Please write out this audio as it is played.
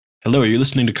Hello, you're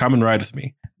listening to Kamen Rider with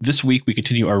me. This week, we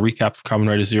continue our recap of Kamen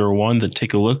Rider Zero One, then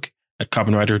take a look at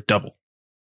Kamen Rider Double.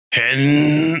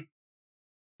 Henshin!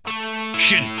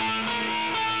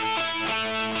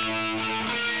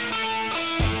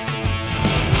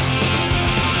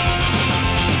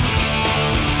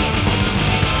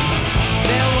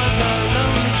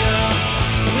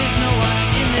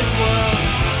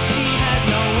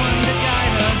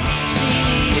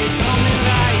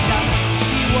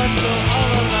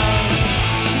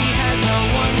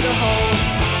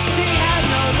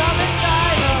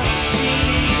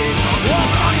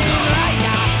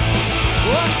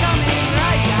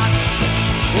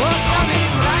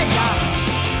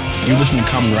 You're listening to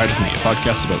Kamen Rider with me, a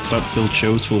podcast about stunt-filled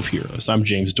shows full of heroes. I'm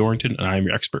James Dorrington, and I am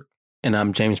your expert. And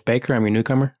I'm James Baker. I'm your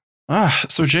newcomer.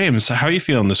 So James, how are you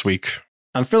feeling this week?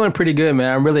 I'm feeling pretty good,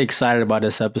 man. I'm really excited about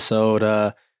this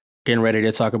episode. Getting ready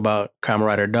to talk about Kamen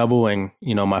Rider Double and,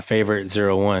 my favorite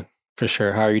 01 for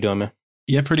sure. How are you doing, man?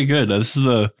 Yeah, pretty good. This is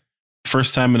the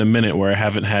first time in a minute where I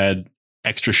haven't had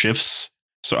extra shifts.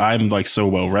 So I'm so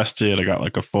well rested. I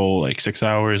got a full 6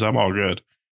 hours. I'm all good.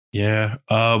 Yeah.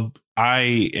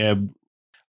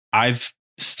 I've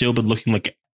still been looking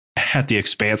at The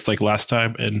Expanse last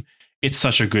time, and it's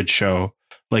such a good show.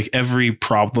 Every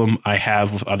problem I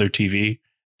have with other TV,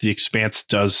 The Expanse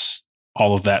does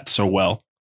all of that so well.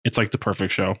 It's the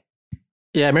perfect show.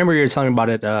 Yeah, I remember you were talking about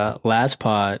it last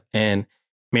pod, and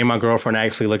me and my girlfriend are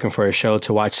actually looking for a show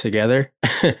to watch together.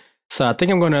 So I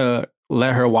think I'm going to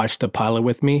let her watch the pilot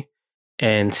with me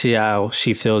and see how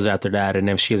she feels after that. And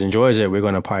if she enjoys it, we're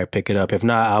going to probably pick it up. If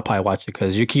not, I'll probably watch it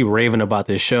because you keep raving about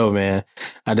this show, man.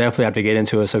 I definitely have to get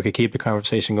into it so we can keep the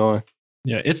conversation going.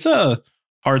 Yeah, it's a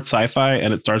hard sci-fi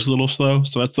and it starts a little slow.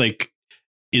 So that's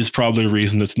is probably a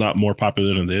reason it's not more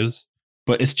popular than it is.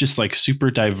 But it's just super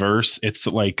diverse. It's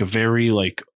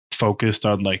very focused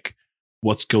on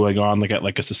what's going on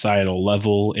at a societal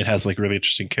level. It has really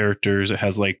interesting characters. It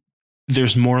has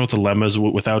there's moral dilemmas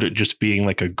without it just being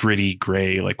a gritty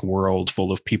gray world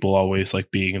full of people always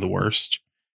being the worst.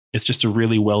 It's just a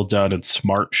really well done and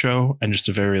smart show, and just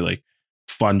a very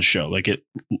fun show.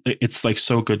 It's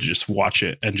so good to just watch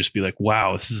it and just be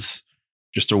wow, this is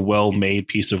just a well made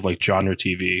piece of genre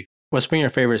TV. What's been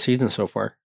your favorite season so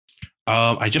far?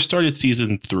 I just started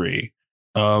season 3.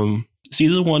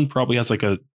 Season 1 probably has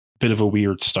a bit of a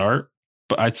weird start,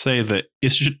 but I'd say that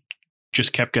it's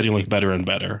just kept getting better and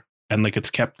better. And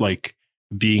it's kept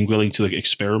being willing to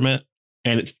experiment.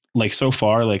 And it's so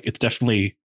far, it's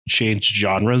definitely changed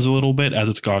genres a little bit as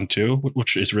it's gone too,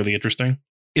 which is really interesting.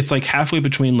 It's halfway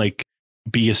between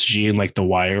BSG and The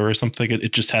Wire or something.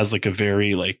 It just has a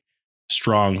very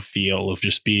strong feel of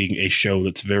just being a show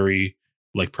that's very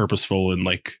purposeful and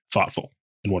thoughtful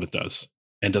in what it does,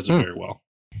 and does it very well.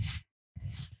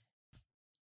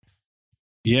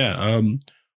 Yeah.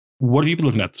 What have you been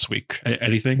looking at this week?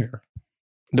 Anything? Or?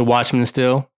 The Watchmen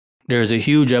still. There's a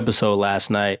huge episode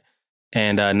last night,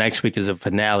 and next week is a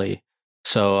finale.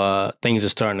 So things are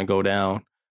starting to go down.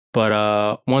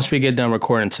 But once we get done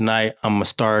recording tonight, I'm going to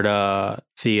start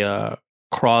the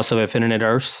Cross of Infinite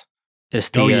Earths. It's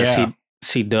the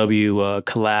CW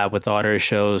collab with all their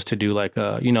shows to do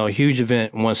a huge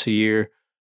event once a year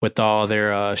with all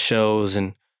their shows.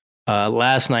 And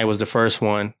last night was the first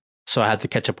one, so I had to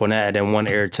catch up on that. And then one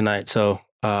aired tonight. So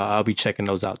I'll be checking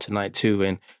those out tonight too.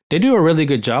 And they do a really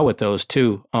good job with those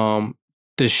too.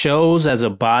 The shows as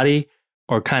a body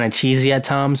are kind of cheesy at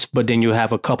times, but then you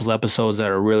have a couple episodes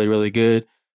that are really, really good.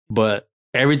 But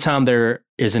every time there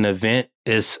is an event,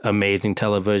 it's amazing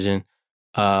television.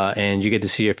 And you get to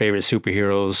see your favorite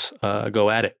superheroes go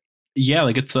at it. Yeah,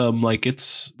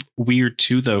 it's weird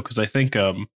too though, because I think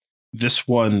this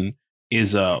one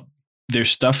is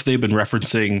there's stuff they've been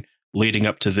referencing leading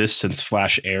up to this since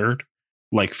Flash aired.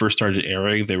 First started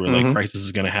airing, they were Crisis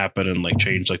is going to happen and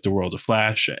change the world of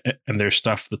Flash. And there's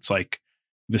stuff that's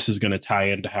this is going to tie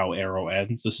into how Arrow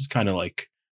ends. This is kind of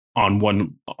on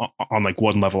one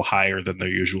level higher than their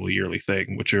usual yearly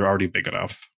thing, which are already big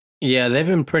enough. Yeah, they've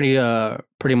been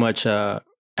pretty much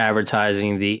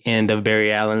advertising the end of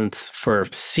Barry Allen's for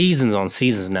seasons on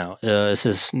seasons now. It's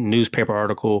this newspaper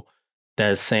article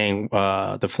that's saying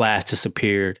the Flash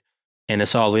disappeared. And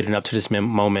it's all leading up to this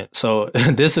moment. So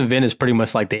this event is pretty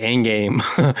much the end game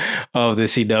of the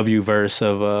CW verse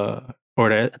of,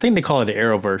 I think they call it the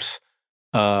Arrowverse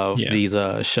of these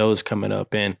shows coming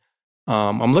up. And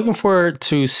I'm looking forward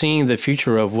to seeing the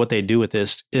future of what they do with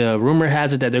this. Rumor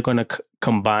has it that they're going to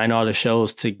combine all the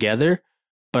shows together,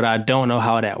 but I don't know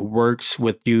how that works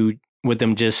with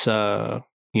them just, starting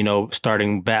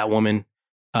Batwoman.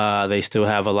 They still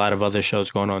have a lot of other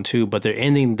shows going on too, but they're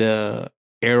ending the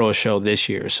Arrow show this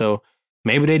year. So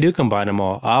maybe they do combine them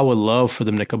all. I would love for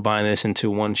them to combine this into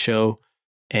one show,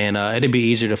 and it'd be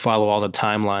easier to follow all the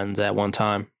timelines at one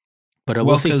time. But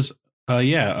we'll see. Because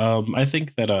I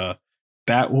think that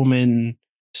Batwoman,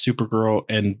 Supergirl,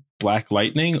 and Black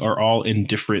Lightning are all in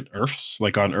different Earths,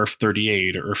 like on Earth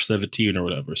 38 or Earth 17 or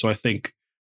whatever. So I think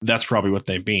that's probably what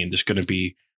they mean. There's going to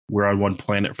be we're on one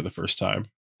planet for the first time,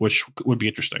 which would be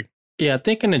interesting. Yeah, I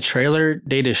think in the trailer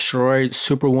they destroyed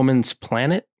Superwoman's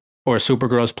planet or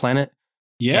Supergirl's planet.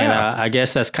 Yeah, and I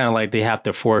guess that's kind of like they have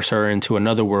to force her into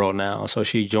another world now, so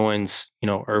she joins,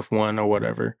 Earth One or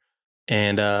whatever.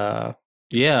 And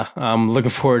yeah, I'm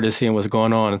looking forward to seeing what's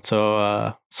going on, so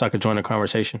I could join the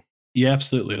conversation. Yeah,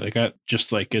 absolutely. Like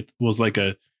it was like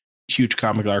a huge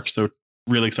comic arc, so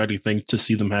really exciting thing to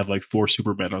see them have like 4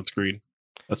 Supermen on screen.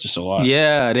 That's just a lot.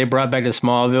 Yeah, they brought back the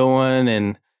Smallville one,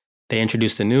 and they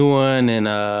introduced a new one, and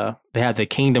they have the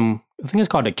Kingdom. I think it's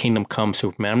called the Kingdom Come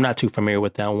Superman. I'm not too familiar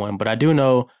with that one, but I do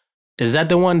know. Is that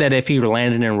the one that if he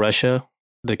landed in Russia,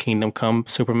 the Kingdom Come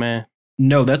Superman?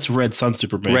 No, that's Red Sun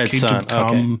Superman. Red Sun.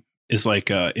 Come is like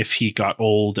if he got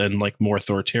old and like more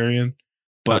authoritarian.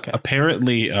 But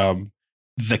apparently,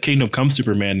 the Kingdom Come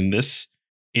Superman in this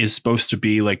is supposed to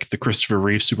be like the Christopher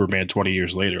Reeve Superman 20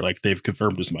 years later. Like they've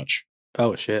confirmed as much.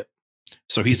 Oh shit!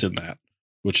 So he's in that,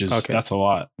 which is that's a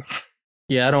lot.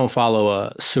 Yeah, I don't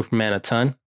follow Superman a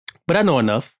ton, but I know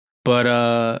enough.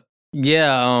 But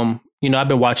yeah, I've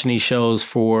been watching these shows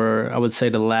for I would say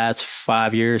the last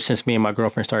 5 years since me and my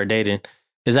girlfriend started dating.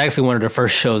 It's actually one of the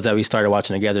first shows that we started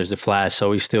watching together is The Flash, so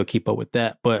we still keep up with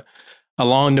that. But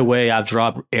along the way, I've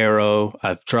dropped Arrow,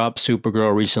 I've dropped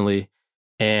Supergirl recently,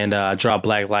 and I dropped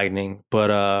Black Lightning.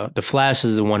 But The Flash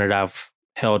is the one that I've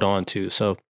held on to.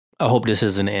 So I hope this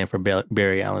isn't the end for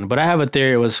Barry Allen. But I have a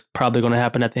theory it was probably going to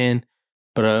happen at the end.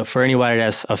 But for anybody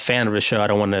that's a fan of the show, I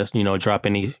don't want to, drop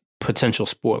any potential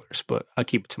spoilers, but I'll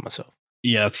keep it to myself.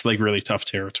 Yeah, it's like really tough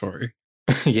territory.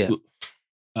 Yeah.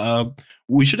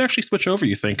 We should actually switch over,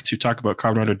 you think, to talk about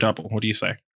Kamen Rider Double. What do you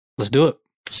say? Let's do it.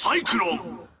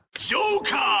 Cyclone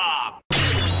Joker!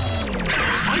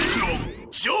 Cyclone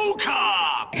Joker!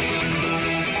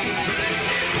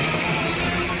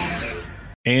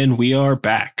 And we are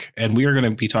back, and we are going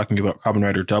to be talking about Kamen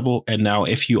Rider Double. And now,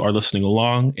 if you are listening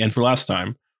along, and for last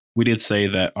time, we did say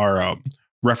that our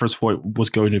reference point was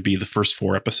going to be the first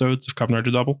 4 episodes of Kamen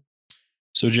Rider Double.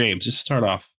 So, James, just to start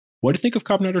off, what do you think of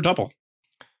Kamen Rider Double?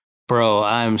 Bro,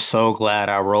 I'm so glad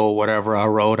I wrote whatever I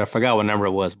wrote. I forgot what number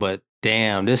it was, but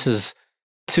damn, this is,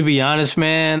 to be honest,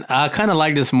 man, I kind of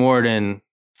like this more than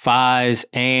 5s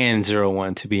and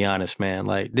 01, to be honest, man.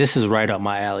 Like, this is right up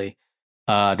my alley.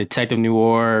 Detective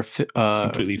Noir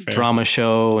drama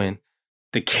show, and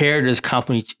the characters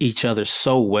complement each other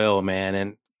so well, man.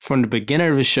 And from the beginning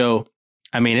of the show,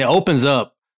 I mean, it opens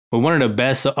up with one of the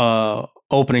best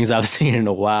openings I've seen in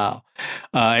a while.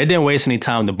 It didn't waste any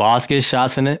time. The boss gets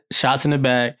shots in the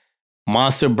back.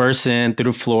 Monster bursts in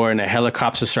through the floor, and the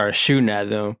helicopter starts shooting at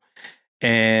them.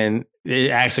 And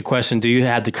it asks the question, "Do you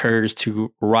have the courage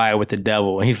to ride with the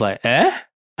devil?" And he's like, "Eh?"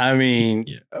 I mean,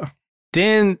 yeah.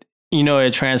 Then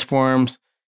it transforms.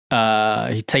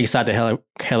 He takes out the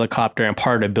helicopter, and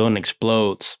part of the building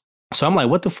explodes. So I'm like,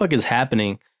 what the fuck is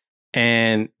happening?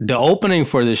 And the opening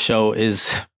for this show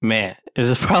is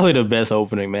probably the best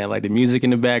opening, man. Like the music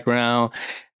in the background,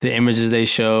 the images they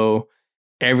show,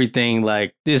 everything.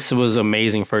 Like this was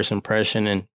amazing first impression.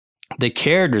 And the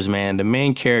characters, man, the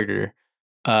main character,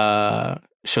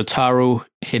 Shotaro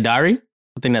Hidari.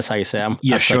 I think that's how you say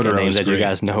it. I suck at names that you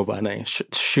guys know by name.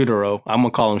 Shotaro. I'm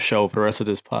going to call him Sho for the rest of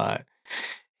this pod.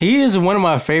 He is one of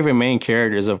my favorite main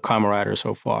characters of Kamen Rider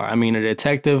so far. I mean, a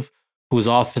detective whose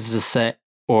office is set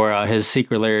or his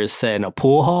secret lair is set in a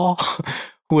pool hall,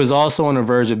 who is also on the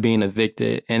verge of being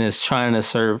evicted and is trying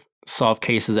to solve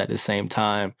cases at the same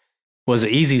time, was an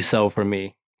easy sell for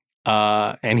me.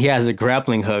 And he has a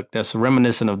grappling hook that's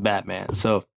reminiscent of Batman.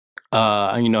 So,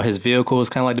 his vehicle is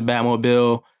kind of like the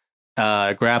Batmobile.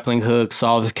 Grappling hook,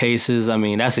 solves cases. I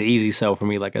mean, that's an easy sell for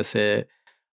me, like I said.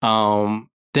 The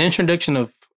introduction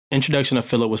of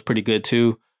Philip was pretty good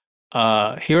too.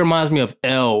 He reminds me of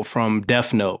L from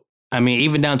Death Note. I mean,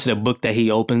 even down to the book that he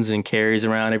opens and carries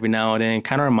around every now and then,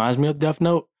 kind of reminds me of Death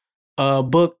Note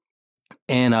book.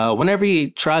 And whenever he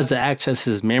tries to access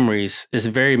his memories, it's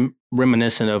very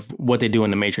reminiscent of what they do in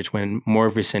The Matrix when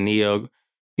Morpheus and Neo,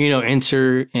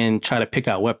 enter and try to pick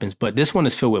out weapons. But this one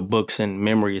is filled with books and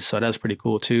memories, so that's pretty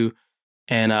cool too.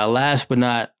 And last but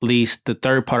not least, the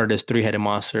third part of this 3-headed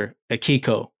monster,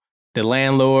 Akiko, the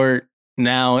landlord,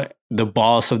 now the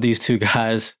boss of these 2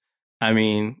 guys. I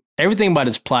mean, everything about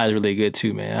this plot is really good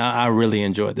too, man. I really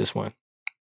enjoyed this one.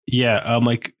 Yeah,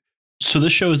 So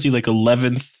this show is the like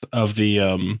 11th of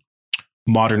the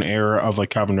modern era of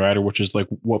like Kamen Rider, which is like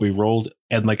what we rolled.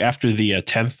 And like after the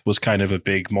 10th was kind of a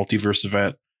big multiverse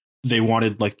event, they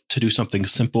wanted like to do something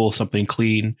simple, something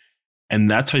clean. And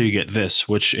that's how you get this,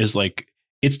 which is like,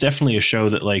 it's definitely a show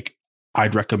that like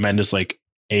I'd recommend as like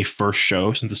a first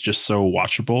show, since it's just so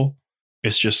watchable.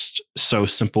 It's just so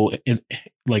simple.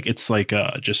 Like it's like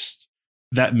just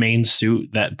that main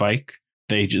suit, that bike,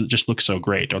 they just look so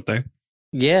great, don't they?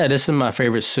 Yeah, this is my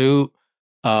favorite suit,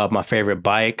 my favorite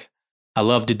bike. I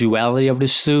love the duality of the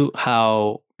suit,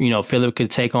 how, Philip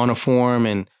could take on a form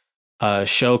and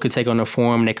Show could take on a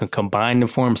form. They can combine the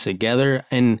forms together.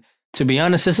 And to be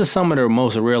honest, this is some of the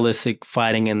most realistic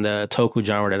fighting in the Toku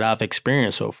genre that I've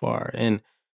experienced so far. And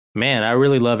man, I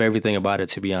really love everything about it,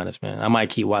 to be honest, man. I might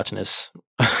keep watching this.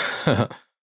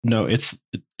 No, it's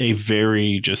a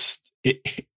very just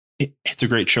it's a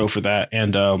great show for that.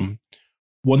 And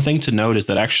one thing to note is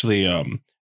that actually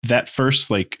that first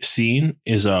like scene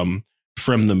is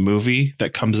from the movie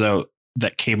that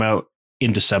came out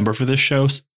in December for this show.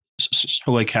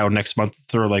 So like how next month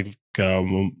or like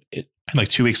in like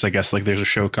 2 weeks, I guess, like there's a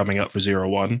show coming out for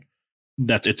 01.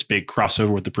 That's its big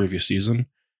crossover with the previous season.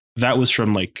 That was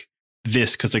from like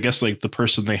this, because I guess like the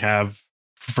person they have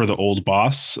for the old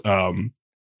boss,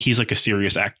 he's like a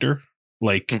serious actor,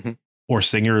 like or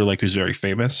singer, like who's very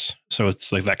famous. So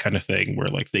it's like that kind of thing where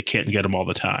like they can't get him all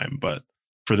the time, but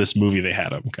for this movie they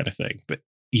had him, kind of thing. But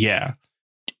yeah,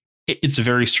 it's a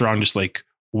very strong just like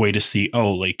way to see, oh,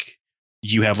 like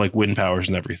you have like wind powers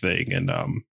and everything. And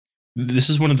this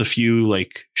is one of the few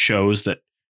like shows that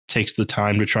takes the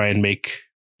time to try and make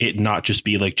it not just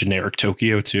be like generic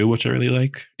Tokyo too, which I really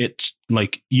like. It's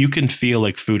like you can feel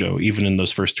like Fudo even in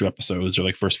those first 2 episodes or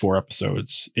like first 4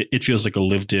 episodes. It feels like a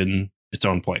lived in its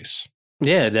own place.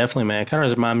 Yeah, definitely, man. It kind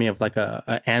of reminds me of like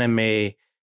a anime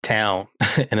town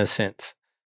in a sense.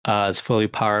 It's fully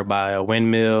powered by a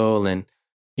windmill and,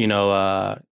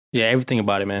 yeah, everything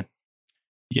about it, man.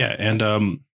 Yeah.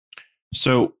 And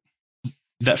so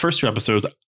that first 2 episodes,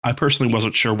 I personally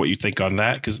wasn't sure what you think on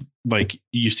that, because like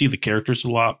you see the characters a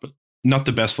lot, but not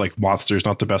the best like monsters,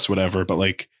 not the best whatever, but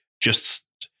like just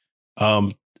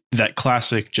that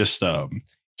classic just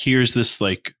here's this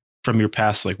like from your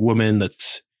past like woman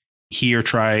that's here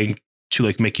trying to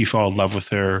like make you fall in love with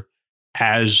her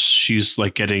as she's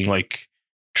like getting like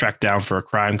tracked down for a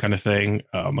crime kind of thing.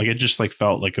 Like it just like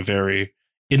felt like a very,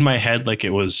 in my head, like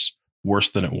it was worse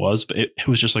than it was, but it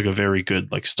was just like a very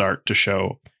good like start to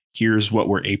show here's what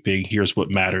we're aping, here's what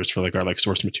matters for like our like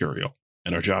source material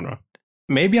and our genre.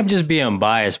 Maybe I'm just being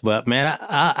biased, but man,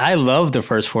 I love the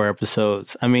first 4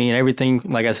 episodes. I mean, everything,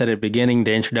 like I said at the beginning,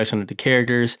 the introduction of the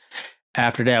characters.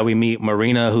 After that, we meet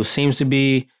Marina, who seems to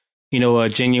be, a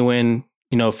genuine,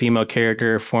 female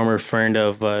character, former friend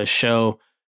of Show,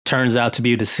 turns out to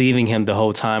be deceiving him the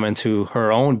whole time into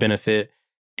her own benefit.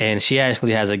 And she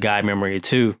actually has a guy memory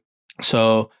too.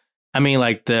 So, I mean,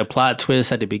 like the plot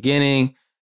twist at the beginning,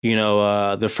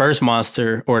 the first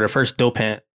monster or the first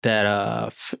dopant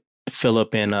that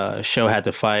Philip and Show had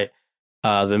to fight,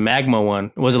 the magma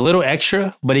one, was a little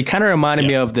extra, but he kind of reminded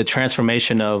me of the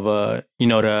transformation of,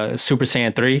 the Super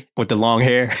Saiyan 3 with the long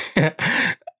hair.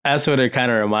 That's what it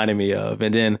kind of reminded me of.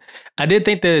 And then I did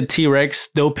think the T-Rex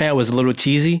dopant was a little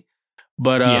cheesy,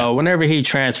 but whenever he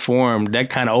transformed, that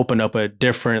kind of opened up a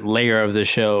different layer of the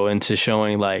show into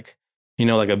showing like,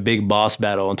 like a big boss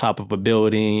battle on top of a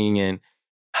building and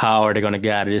how are they going to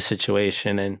get out of this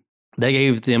situation. And they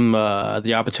gave them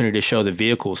the opportunity to show the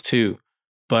vehicles too.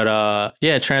 But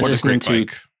transitioning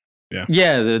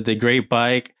to the great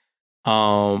bike.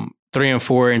 3 and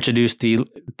 4 introduced the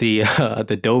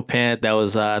dopant. That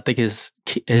was I think his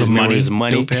memory is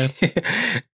money.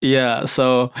 Yeah,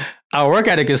 so I work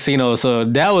at a casino, so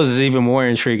that was even more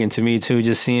intriguing to me too.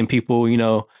 Just seeing people,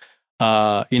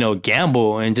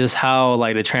 gamble and just how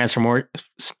like the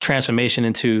transformation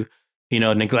into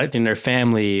neglecting their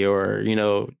family or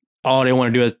all they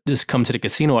want to do is just come to the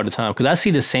casino all the time. Because I see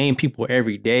the same people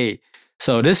every day.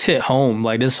 So this hit home.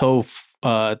 Like this whole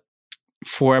 4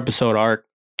 episode arc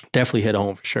definitely hit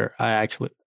home for sure. I actually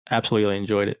absolutely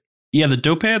enjoyed it. Yeah, the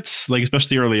dopants, like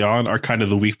especially early on, are kind of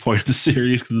the weak point of the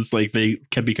series because it's like they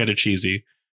can be kind of cheesy.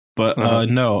 But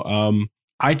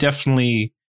I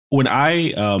definitely, when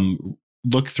I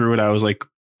looked through it, I was like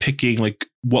picking like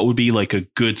what would be like a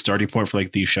good starting point for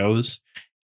like these shows,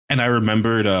 and I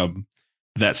remembered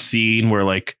that scene where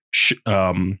like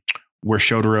where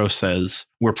Shotaro says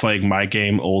we're playing my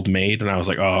game, Old Maid, and I was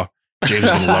like, oh, James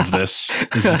is gonna love this.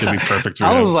 This is gonna be perfect for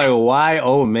him. I was like, why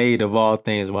Old Maid of all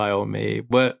things? Why Old Maid?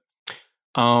 But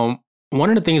one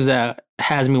of the things that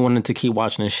has me wanting to keep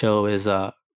watching the show is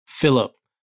Philip.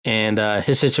 and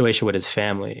his situation with his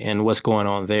family and what's going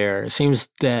on there. It seems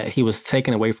that he was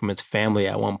taken away from his family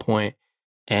at one point,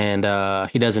 and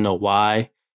he doesn't know why.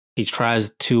 He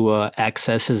tries to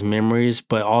access his memories,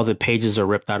 but all the pages are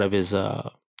ripped out of his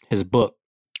book.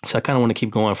 So I kind of want to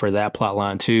keep going for that plot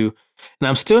line too. And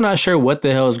I'm still not sure what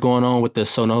the hell is going on with the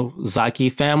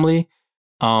Sonozaki family.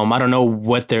 I don't know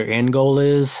what their end goal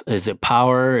is. Is it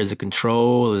power? Is it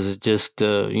control? Is it just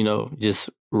just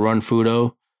run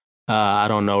Fudo? I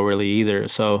don't know really either.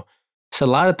 So it's a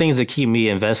lot of things that keep me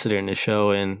invested in the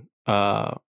show. And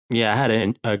I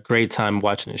had a great time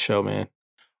watching the show, man.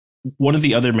 One of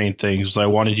the other main things was I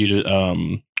wanted you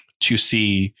to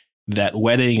see that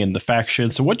wedding and the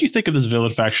faction. So what do you think of this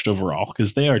villain faction overall?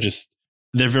 Because they're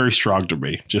very strong to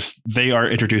me. Just they are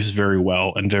introduced very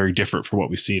well and very different from what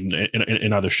we've seen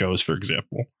in other shows, for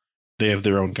example. They have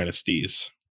their own kind of steez.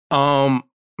 I'm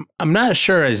not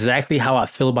sure exactly how I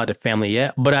feel about the family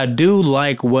yet, but I do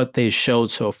like what they showed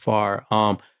so far.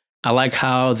 I like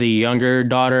how the younger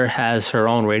daughter has her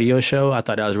own radio show. I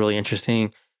thought that was really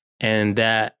interesting. And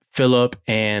that Philip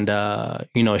and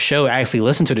Show actually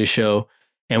listened to the show,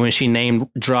 and when she name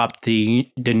dropped the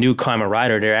new Kamen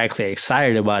Rider, they're actually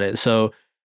excited about it. So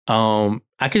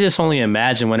I could just only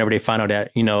imagine whenever they find out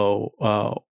that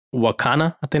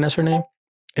Wakana, I think that's her name,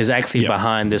 is actually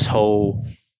behind this whole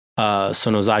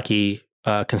Sonozaki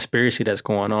conspiracy that's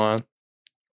going on.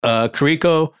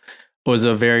 Kiriko was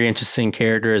a very interesting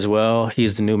character as well.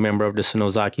 He's the new member of the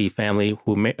Sonozaki family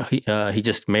who he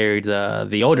just married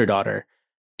the older daughter.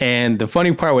 And the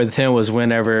funny part with him was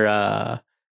whenever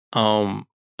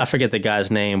I forget the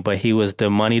guy's name, but he was the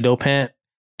money dopant,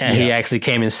 and he actually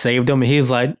came and saved him. And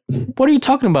he's like, "What are you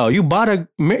talking about? You bought a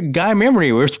guy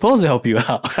memory. We're supposed to help you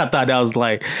out." I thought that was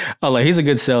like, he's a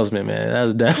good salesman, man. That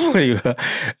was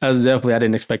definitely I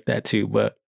didn't expect that too.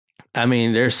 But I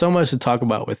mean, there's so much to talk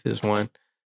about with this one.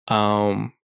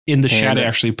 In the chat, I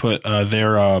actually put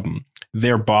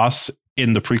their boss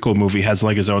in the prequel movie has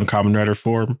like his own Kamen Rider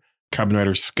form, Kamen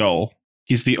Rider Skull.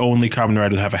 He's the only Kamen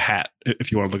Rider to have a hat.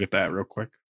 If you want to look at that real quick.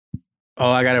 Oh,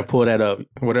 I gotta pull that up.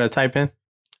 What did I type in?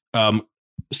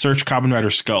 Search Kamen Rider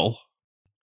Skull.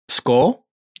 Skull?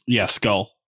 Yeah,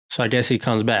 Skull. So I guess he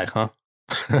comes back, huh?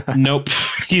 Nope,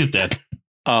 he's dead.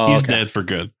 Oh, he's dead for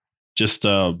good. Just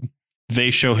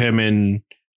they show him in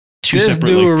two this separate.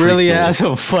 This dude like, really prequels. has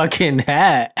a fucking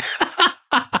hat.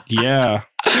 Yeah.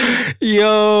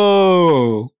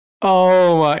 Yo.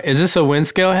 Oh my! Is this a wind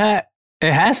scale hat?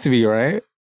 It has to be, right?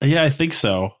 Yeah, I think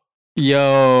so.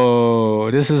 Yo,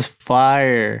 this is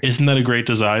fire. Isn't that a great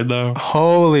design, though?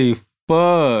 Holy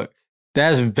fuck.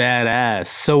 That's badass.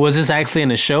 So was this actually in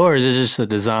the show, or is this just a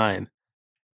design?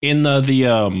 In the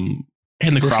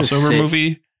crossover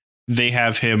movie, they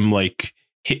have him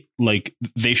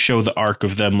they show the arc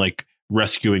of them like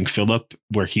rescuing Philip,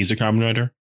 where he's a Kamen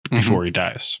Rider before he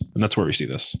dies. And that's where we see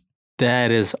this.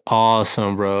 That is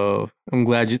awesome, bro. I'm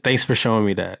glad thanks for showing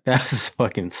me that. That's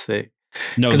fucking sick.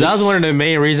 No, because that was one of the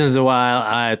main reasons why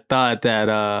I thought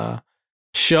that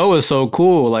Show was so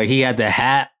cool. Like he had the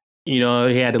hat, he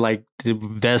had the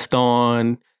vest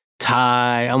on,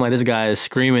 tie. I'm like, this guy is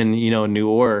screaming, New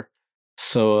Order.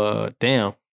 So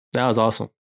damn, that was awesome.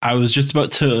 I was just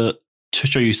about to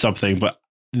show you something, but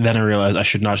then I realized I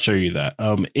should not show you that.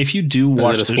 If you do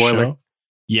watch the show,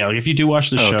 if you do watch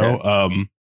the show,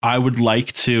 I would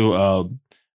like to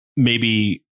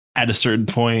maybe at a certain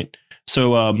point.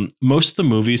 So most of the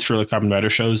movies for the Kamen Rider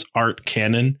shows aren't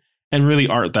canon and really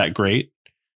aren't that great.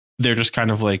 They're just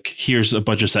kind of like, here's a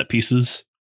bunch of set pieces.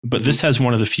 But this has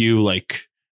one of the few, like,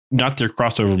 not their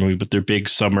crossover movie, but their big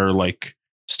summer, like,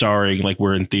 starring, like,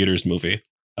 we're in theaters movie.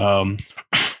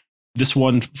 This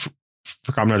one for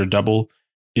Kamen Rider Double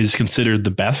is considered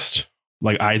the best.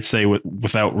 Like, I'd say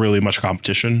without really much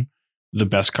competition, the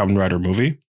best Kamen Rider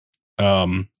movie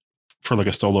for like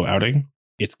a solo outing.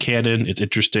 It's canon. It's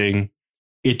interesting.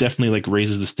 It definitely like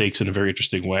raises the stakes in a very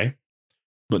interesting way.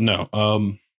 But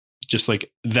no, just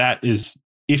like that is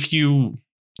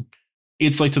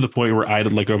it's like to the point where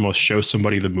I'd like almost show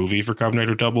somebody the movie for Kamen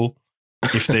Rider Double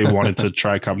if they wanted to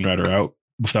try Kamen Rider out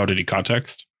without any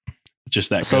context. It's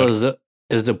just that. So good.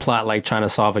 Is the plot like trying to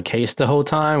solve a case the whole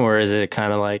time, or is it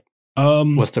kind of like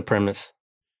what's the premise?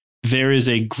 There is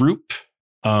a group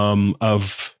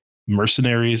of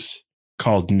mercenaries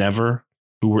called Never,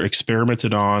 who were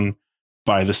experimented on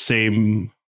by the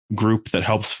same group that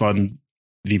helps fund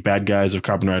the bad guys of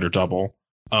Kamen Rider Double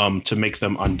to make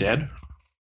them undead.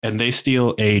 And they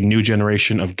steal a new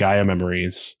generation of Gaia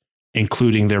memories,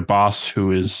 including their boss,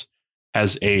 who has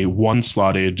a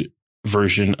one-slotted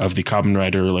version of the Kamen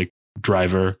Rider like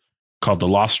driver called the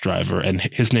Lost Driver, and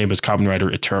his name is Kamen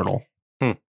Rider Eternal.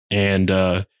 and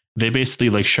they basically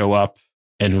like show up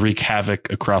and wreak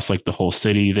havoc across like the whole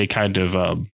city. They kind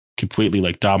of completely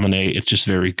like dominate. It's just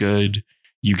very good.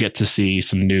 You get to see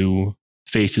some new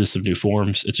faces, some new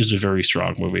forms. It's just a very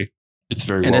strong movie. It's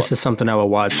very And this is something I will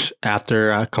watch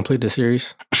after I complete the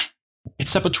series.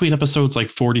 It's set between episodes like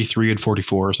 43 and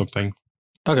 44 or something.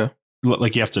 Okay.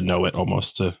 Like you have to know it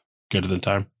almost to get it in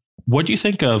time. What do you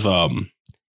think of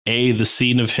the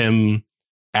scene of him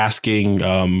asking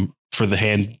for the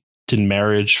hand in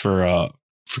marriage for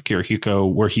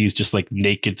Kirihiko, where he's just like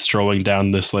naked strolling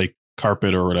down this like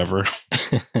carpet or whatever,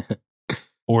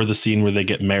 or the scene where they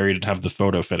get married and have the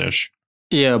photo finish?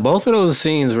 Yeah, both of those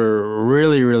scenes were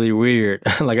really, really weird.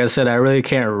 Like I said, I really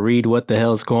can't read what the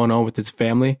hell's going on with his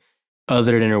family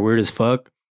other than they're weird as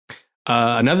fuck.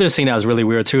 Another scene that was really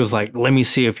weird too was like, let me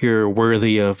see if you're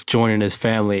worthy of joining his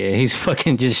family. And he's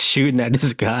fucking just shooting at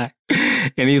this guy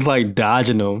and he's like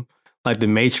dodging him like the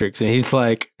Matrix. And he's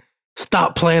like,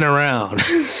 stop playing around.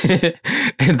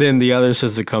 And then the other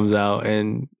sister comes out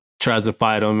and tries to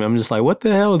fight him. I'm just like, what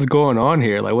the hell is going on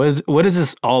here? Like, what is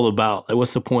this all about? Like,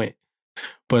 what's the point?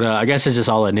 But I guess it's just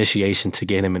all initiation to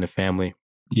get him in the family.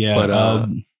 Yeah. But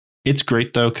it's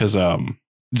great though, because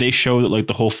they show that like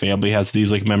the whole family has these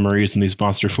like memories and these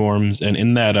monster forms. And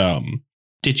in that,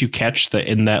 did you catch that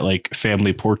in that like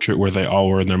family portrait where they all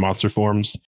were in their monster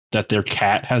forms, that their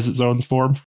cat has its own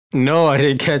form? No, I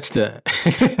didn't catch that.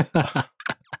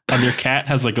 And their cat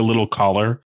has like a little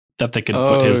collar that they can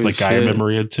put his like Gaia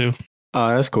memory into. Oh,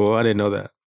 that's cool. I didn't know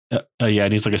that. Yeah,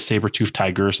 and he's like a saber-toothed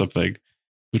tiger or something,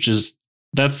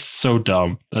 that's so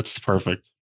dumb. That's perfect.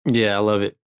 Yeah, I love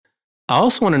it. I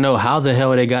also want to know how the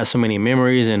hell they got so many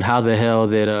memories and how the hell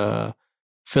did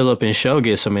Philip and Sho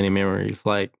get so many memories.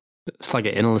 Like, it's like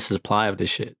an endless supply of this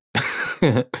shit.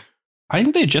 I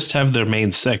think they just have their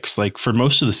main 6. Like for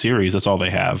most of the series, that's all they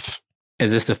have.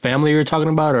 Is this the family you're talking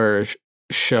about, or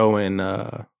Sho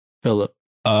and Philip?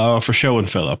 For Sho and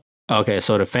Philip. Okay,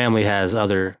 so the family has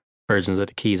other versions of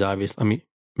the keys, obviously. I mean,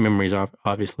 memories,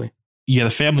 obviously. Yeah,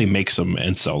 the family makes them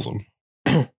and sells them.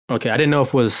 Okay, I didn't know if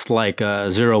it was like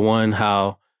 01,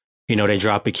 how, they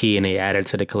drop a key and they add it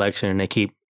to the collection and they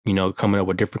keep, coming up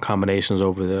with different combinations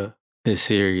over this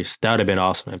series. That would have been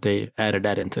awesome if they added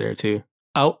that into there too.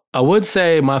 I would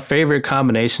say my favorite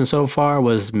combination so far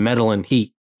was Metal and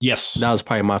Heat. Yes. That was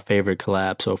probably my favorite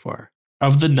collab so far.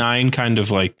 Of the 9 kind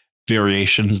of like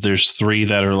variations, there's 3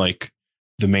 that are like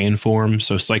the main form.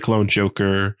 So Cyclone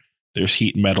Joker, there's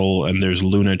Heat Metal, and there's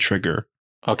Luna Trigger.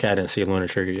 Okay, I didn't see Luna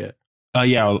Trigger yet.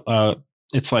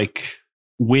 It's like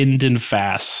wind and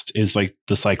fast is like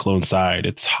the Cyclone side.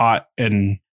 It's hot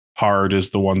and hard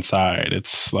is the one side.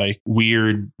 It's like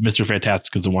weird Mr.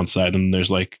 Fantastic is the one side, and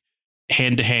there's like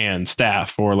hand to hand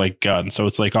staff or like gun. So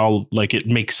it's like all like it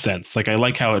makes sense. Like I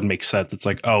like how it makes sense. It's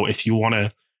like, oh, if you want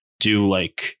to do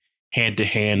like hand to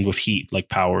hand with heat like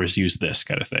powers, use this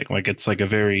kind of thing. Like it's like a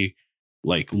very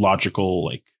like logical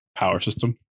like power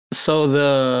system. So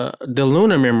the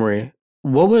lunar memory,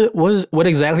 what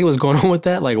exactly was going on with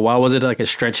that? Like, why was it like a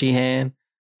stretchy hand?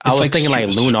 I was like thinking like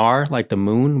lunar, like the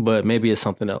moon, but maybe it's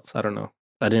something else. I don't know.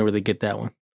 I didn't really get that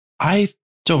one. I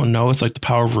don't know. It's like the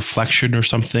power of reflection or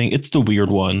something. It's the weird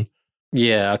one.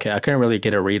 Yeah. Okay. I couldn't really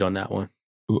get a read on that one.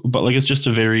 But like, it's just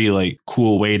a very like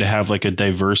cool way to have like a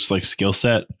diverse like skill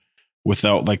set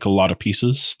without like a lot of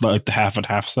pieces, like the half and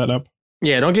half setup.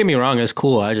 Yeah. Don't get me wrong. It's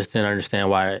cool. I just didn't understand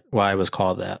why it was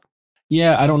called that.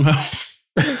 Yeah. I don't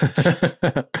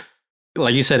know.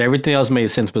 Like you said, everything else made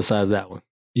sense besides that one.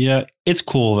 Yeah. It's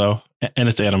cool though. And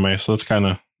it's anime. So that's kind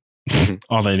of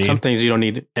all they need. Some things you don't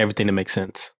need everything to make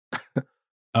sense.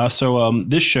 So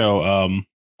this show,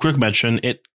 quick mention,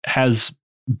 it has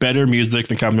better music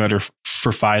than Kamen Rider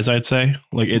for Fies, I'd say.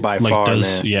 Like it by like far,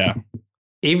 does, man. yeah.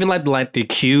 Even like the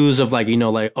cues of like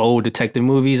like old detective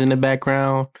movies in the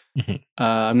background. Mm-hmm.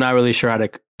 I'm not really sure how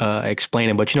to explain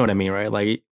it, but you know what I mean, right?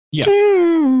 Like yeah,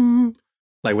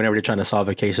 like whenever they're trying to solve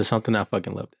a case or something, I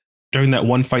fucking loved it. During that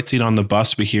one fight scene on the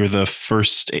bus, we hear the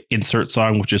first insert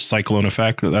song, which is Cyclone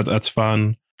Effect. That's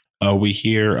fun. We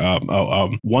hear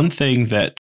one thing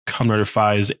that Kamen Rider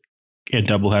Fies and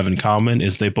Double have in common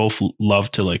is they both love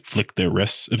to like flick their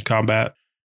wrists in combat,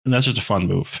 and that's just a fun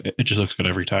move. It just looks good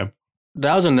every time.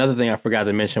 That was another thing I forgot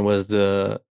to mention was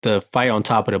the fight on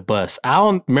top of the bus. I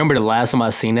don't remember the last time I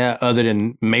seen that other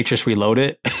than Matrix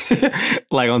Reloaded,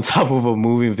 like on top of a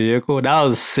moving vehicle. That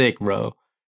was sick, bro.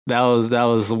 That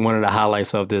was one of the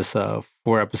highlights of this 4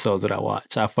 episodes that I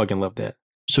watched. I fucking love that.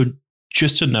 So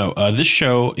just to know, this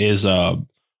show is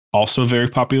also very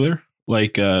popular.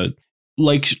 Like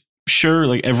sure,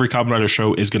 like every Kamen Rider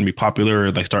show is going to be popular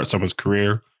or like start someone's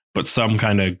career, but some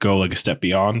kind of go like a step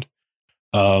beyond.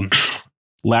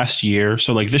 last year.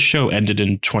 So like this show ended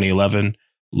in 2011.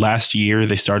 Last year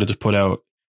they started to put out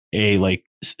a like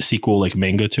sequel like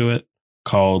manga to it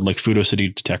called like Fudo City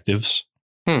Detectives.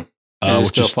 Is it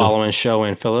still following Show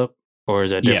and Philip, or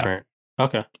is it different? Yeah.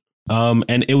 Okay.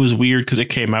 And it was weird because it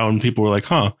came out and people were like,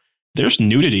 "Huh, there's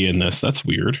nudity in this. That's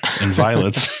weird." And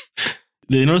violence.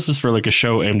 They noticed this for like a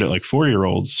show aimed at like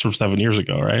 4-year-olds from 7 years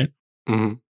ago, right?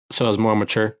 Mm-hmm. So it's more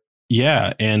mature.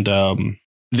 Yeah, and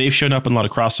they've shown up in a lot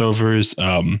of crossovers.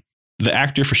 The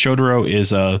actor for Shotaro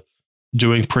is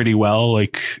doing pretty well.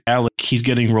 Like Alec, he's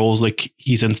getting roles like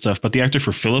he's in stuff, but the actor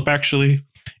for Philip actually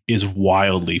is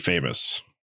wildly famous.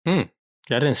 I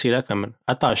didn't see that coming.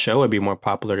 I thought Show would be more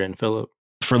popular than Philip.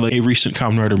 For like a recent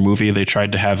Kamen Rider movie, they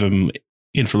tried to have him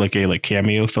in for like a like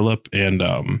cameo Philip, and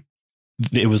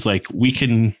it was like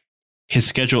his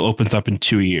schedule opens up in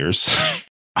 2 years.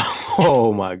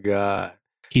 Oh my god.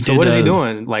 So what is he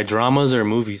doing? Like dramas or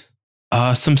movies?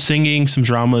 Some singing, some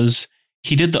dramas.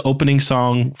 He did the opening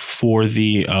song for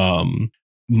the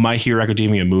My Hero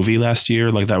Academia movie last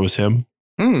year. Like that was him.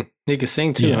 He could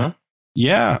sing too, huh?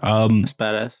 Yeah. That's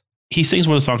badass. He sings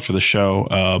one of the songs for the show.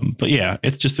 But yeah,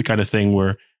 it's just the kind of thing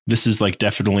where this is like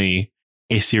definitely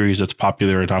a series that's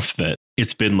popular enough that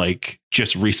it's been like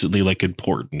just recently like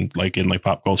important, like in like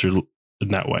pop culture in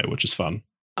that way, which is fun.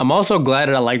 I'm also glad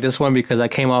that I like this one because I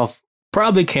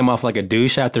probably came off like a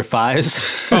douche after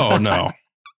Fives. Oh no.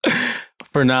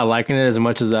 For not liking it as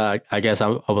much as I guess I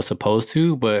was supposed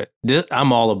to, but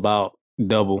I'm all about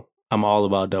Double. I'm all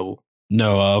about Double.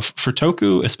 No, for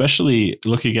Toku, especially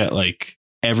looking at like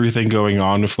everything going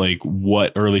on with like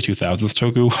what early 2000s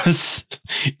Toku was,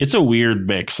 it's a weird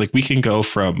mix. Like we can go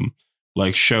from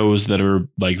like shows that are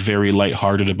like very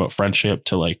lighthearted about friendship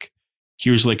to like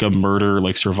here's like a murder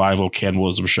like survival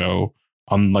cannibalism show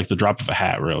on like the drop of a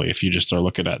hat, really, if you just start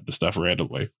looking at the stuff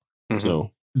randomly. Mm-hmm.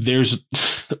 So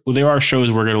there are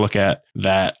shows we're going to look at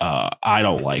that I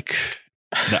don't like,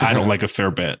 that I don't like a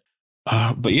fair bit.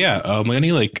 But yeah,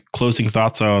 any like closing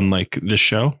thoughts on like this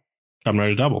show? Kamen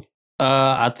Rider Double.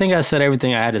 I think I said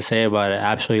everything I had to say about it.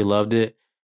 I absolutely loved it.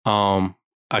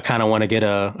 I kind of want to get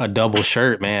a double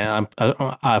shirt, man.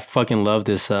 I fucking love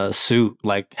this suit,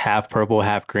 like half purple,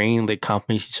 half green. They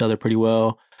complement each other pretty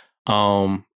well.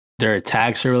 Their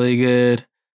attacks are really good.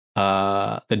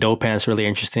 The dope pants are really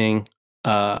interesting.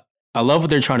 I love what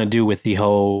they're trying to do with the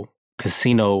whole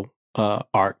casino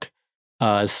arc.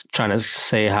 It's trying to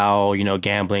say how,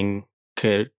 gambling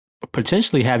could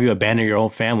potentially have you abandon your own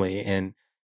family, and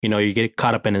you get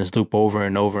caught up in this loop over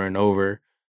and over and over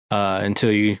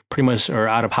until you pretty much are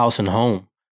out of house and home.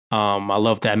 I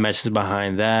love that message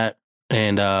behind that.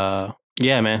 And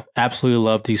yeah, man, absolutely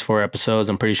love these 4 episodes.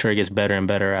 I'm pretty sure it gets better and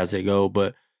better as they go,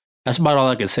 but that's about all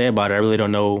I can say about it. I really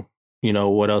don't know,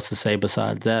 what else to say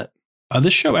besides that.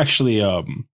 This show actually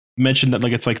mentioned that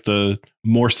like it's like the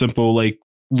more simple like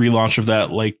relaunch of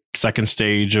that like second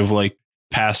stage of like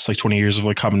past like 20 years of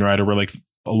like Kamen Rider, where like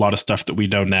a lot of stuff that we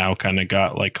know now kind of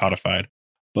got like codified.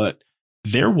 But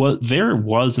there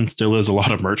was and still is a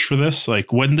lot of merch for this.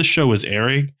 Like when the show was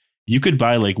airing, you could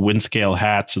buy like Windscale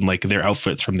hats and like their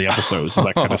outfits from the episodes and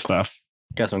that kind of stuff.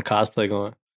 Got some cosplay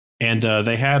going. And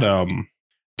they had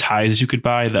ties you could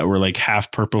buy that were like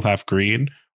half purple, half green,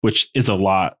 which is a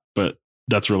lot, but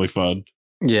that's really fun.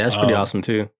 Yeah, that's pretty awesome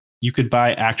too. You could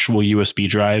buy actual USB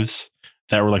drives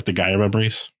that were like the Gaia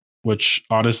memories, which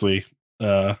honestly,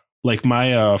 like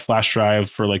my flash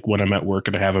drive for like when I'm at work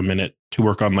and I have a minute to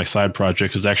work on like side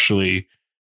projects is actually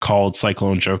called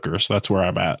Cyclone Joker. So that's where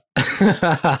I'm at.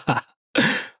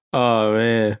 Oh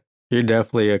man, you're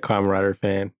definitely a Kamen Rider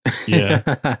fan. Yeah.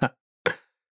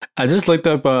 I just looked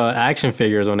up action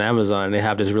figures on Amazon. And they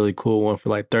have this really cool one for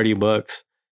like $30,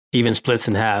 even splits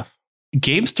in half.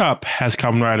 GameStop has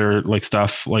Kamen Rider like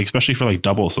stuff, like especially for like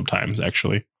double sometimes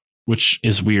actually, which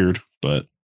is weird, but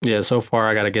yeah. So far,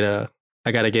 I gotta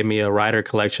get me a Rider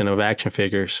collection of action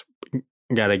figures.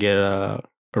 Gotta get a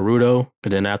Rudo,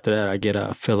 and then after that, I get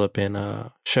a Philip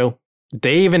and Show.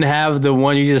 They even have the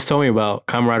one you just told me about,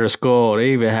 Kamen Rider Skull.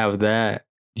 They even have that.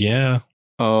 Yeah.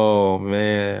 Oh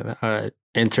man, I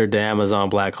entered the Amazon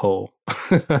black hole.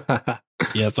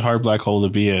 Yeah, it's a hard black hole to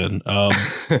be in.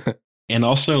 And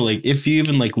also, like, if you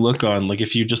even like look on, like,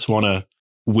 if you just want to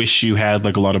wish you had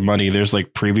like a lot of money, there's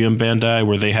like Premium Bandai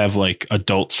where they have like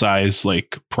adult size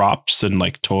like props and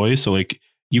like toys. So like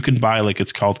you can buy like,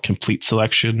 it's called Complete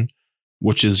Selection,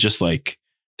 which is just like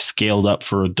scaled up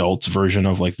for adults version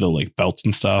of like the like belts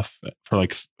and stuff for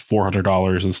like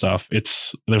 $400 and stuff.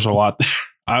 There's a lot.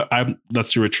 I'm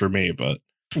that's too rich for me, but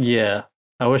yeah,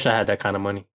 I wish I had that kind of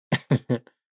money.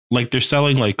 Like they're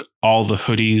selling like all the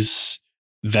hoodies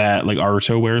that like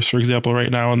Aruto wears, for example,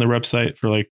 right now on their website for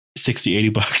like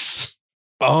 $60-$80.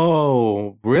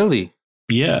 Oh, really?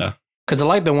 Yeah. Because I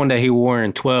like the one that he wore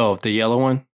in 12, the yellow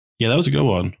one. Yeah, that was a good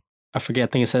one. I forget.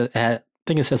 I think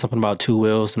it said something about 2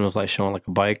 wheels and it was like showing like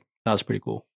a bike. That was pretty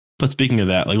cool. But speaking of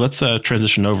that, like let's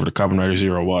transition over to Kamen Rider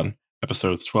Zero One,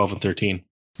 episodes 12 and 13.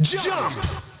 Jump!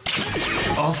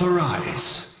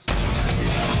 Authorize.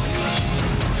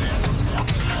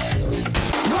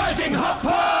 Rising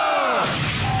Hopper!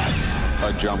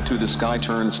 A jump to the sky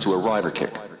turns to a rider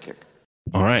kick.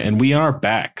 All right, and we are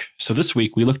back. So this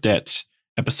week we looked at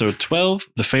episode 12,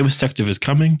 The Famous Detective is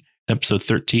Coming, and episode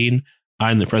 13,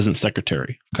 I'm the President's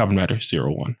Secretary, Kamen Rider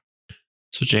Zero One.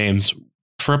 So James,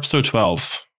 for episode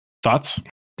 12, thoughts?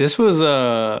 This was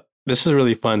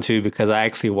really fun too because I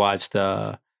actually watched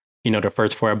the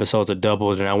first 4 episodes of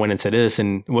Doubled, and I went into this,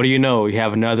 and what do you know? You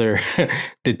have another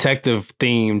detective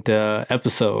themed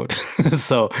episode.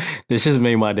 So this just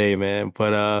made my day, man.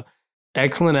 But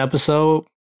excellent episode.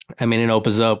 I mean, it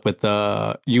opens up with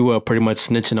Yua pretty much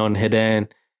snitching on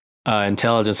Hiden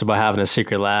Intelligence about having a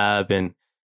secret lab, and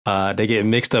they get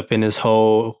mixed up in this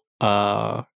whole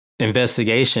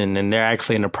investigation, and they're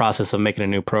actually in the process of making a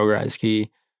new progress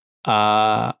key.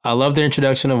 I love the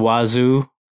introduction of Wazoo,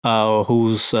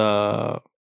 who's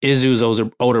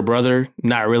Izu's older brother.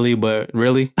 Not really, but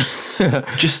really.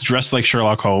 Just dressed like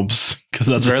Sherlock Holmes, because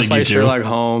that's dressed the thing like you do. Sherlock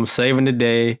Holmes, saving the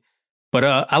day. But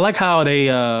I like how they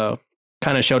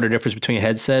kind of show the difference between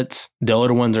headsets. The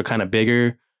older ones are kind of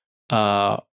bigger,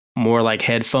 more like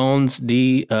headphones.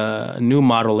 The new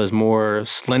model is more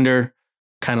slender,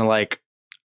 kind of like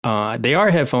they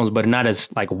are headphones, but not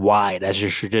as like wide as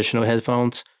your traditional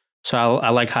headphones. So I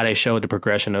like how they showed the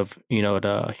progression of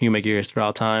the human gears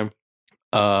throughout time.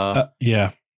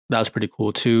 Yeah, that was pretty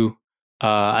cool too.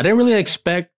 I didn't really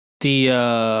expect the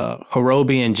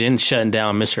Hirobi and Jin shutting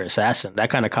down Mr. Assassin.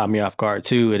 That kind of caught me off guard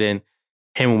too. And then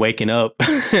him waking up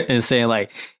and saying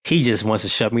like he just wants to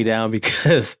shut me down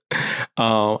because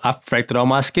I perfected all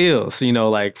my skills.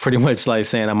 Like pretty much like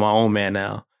saying I'm my own man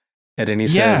now. And then he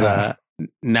says,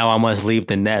 now I must leave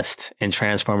the nest and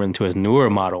transform into his newer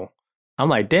model. I'm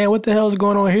like, damn, what the hell is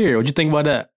going on here? What'd you think about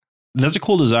that? That's a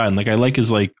cool design. Like I like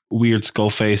his like weird skull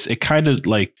face. It kind of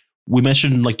like we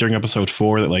mentioned like during episode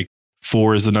 4 that like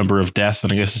 4 is the number of death,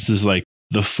 and I guess this is like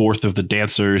the 4th of the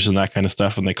dancers and that kind of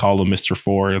stuff, and they call him Mr.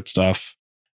 4 and stuff.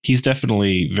 He's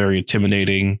definitely very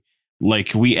intimidating.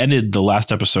 Like we ended the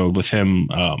last episode with him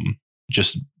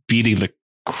just beating the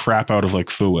crap out of like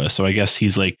Fua. So I guess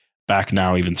he's like back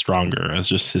now even stronger as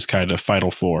just his kind of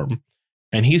final form.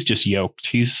 And he's just yoked.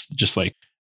 He's just like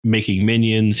making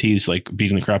minions. He's like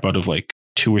beating the crap out of like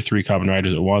 2 or 3 Kamen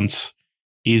Riders at once.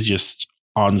 He's just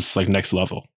on this like next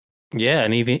level. Yeah,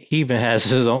 and he even has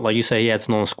his own, like you say, he has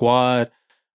his own squad.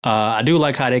 I do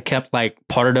like how they kept like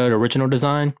part of the original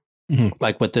design.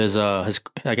 Like with his I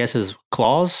guess his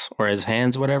claws or his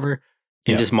hands, whatever,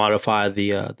 and just modify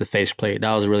the faceplate.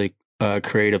 That was really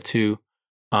creative too.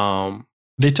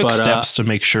 They took steps to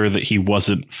make sure that he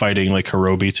wasn't fighting like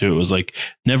Hirobi too. It was like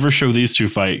never show these two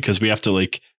fight because we have to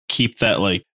like keep that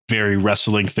like very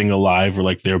wrestling thing alive where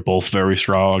like they're both very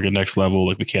strong and next level.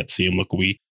 Like we can't see him look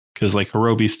weak because like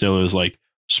Hirobi still is like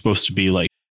supposed to be like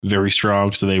very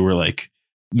strong. So they were like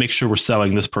make sure we're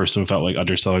selling this person without like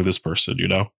underselling this person,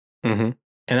 Mm-hmm.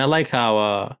 And I like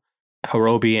how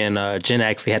Hirobi and Jin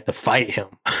actually had to fight him.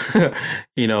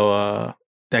 That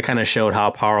kind of showed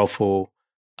how powerful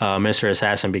Mr.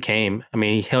 Assassin became. I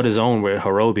mean, he held his own with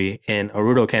Hirobi, and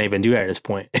Aruto can't even do that at this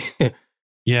point.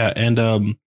 Yeah, and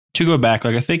to go back,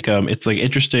 like I think it's like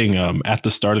interesting at the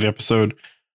start of the episode,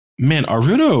 man,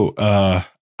 Aruto,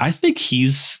 I think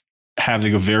he's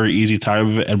having a very easy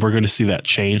time of it, and we're going to see that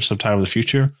change sometime in the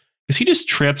future. Because he just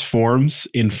transforms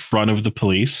in front of the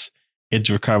police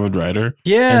into a Kamen Rider.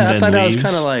 Yeah, I thought that was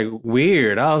kind of like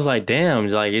weird. I was like, damn,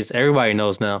 like everybody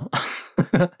knows now.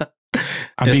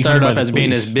 It started off as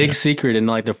being this big secret in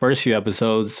like the first few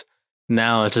episodes.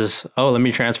 Now it's just, let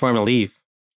me transform and leave.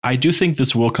 I do think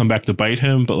this will come back to bite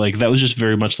him, but like that was just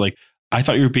very much like, I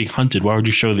thought you were being hunted. Why would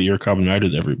you show that you're a Kamen Rider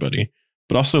to everybody?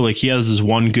 But also like he has this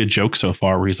one good joke so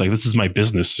far where he's like, this is my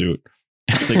business suit.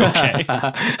 It's like, okay.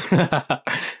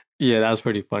 Yeah, that was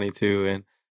pretty funny too. And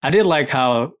I did like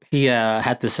how he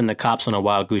had to send the cops on a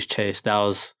wild goose chase. That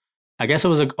was, I guess it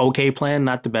was an okay plan,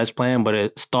 not the best plan, but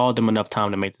it stalled them enough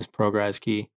time to make this progress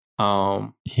key.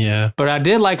 Yeah. But I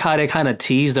did like how they kind of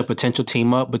teased the potential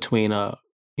team up between,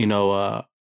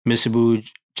 Mitsubu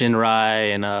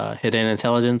Jinrai and Hiden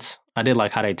Intelligence. I did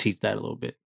like how they teased that a little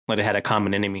bit. Like they had a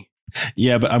common enemy.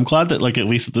 Yeah, but I'm glad that like at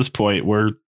least at this point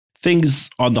where things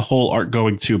on the whole aren't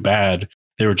going too bad,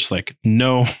 they were just like,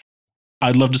 no,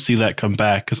 I'd love to see that come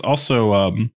back. Because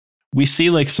also we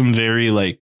see like some very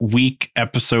like weak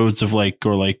episodes of like,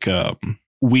 or like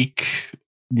weak,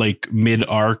 like mid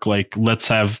arc, like let's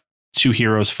have two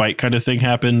heroes fight kind of thing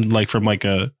happen, like from like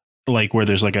a, like where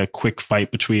there's like a quick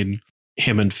fight between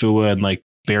him and Fua and like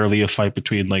barely a fight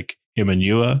between like him and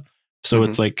Yua. So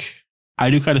it's like, I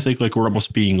do kind of think like we're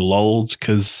almost being lulled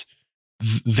because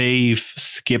they've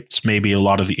skipped maybe a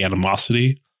lot of the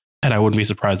animosity. And I wouldn't be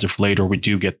surprised if later we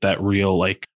do get that real,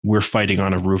 like, we're fighting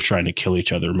on a roof trying to kill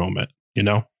each other moment, you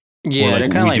know? Yeah, like, they're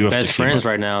kind of we do like have best to keep friends up.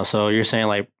 right now. So you're saying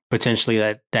like potentially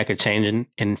that could change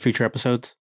in future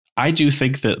episodes? I do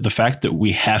think that the fact that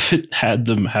we haven't had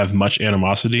them have much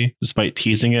animosity, despite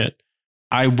teasing it,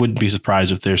 I wouldn't be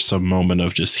surprised if there's some moment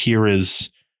of just, here is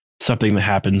something that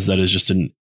happens that is just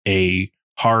a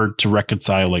hard to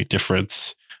reconcile like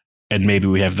difference. And maybe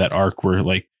we have that arc where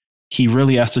like he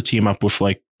really has to team up with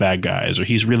like bad guys, or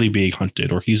he's really being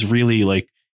hunted, or he's really like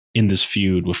in this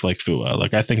feud with like Fua.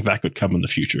 Like I think that could come in the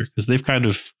future because they've kind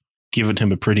of given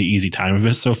him a pretty easy time of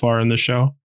it so far in this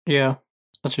show. Yeah,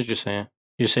 that's what you're saying.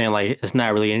 You're saying like it's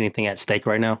not really anything at stake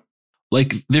right now.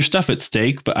 Like there's stuff at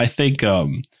stake, but I think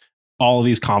all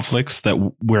these conflicts that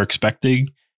we're expecting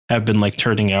have been like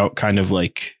turning out kind of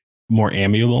like more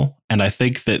amiable. And I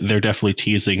think that they're definitely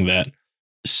teasing that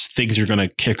things are going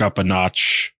to kick up a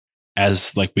notch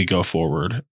as like we go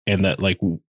forward, and that like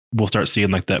we'll start seeing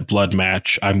like that blood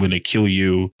match. I'm going to kill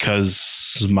you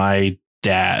because my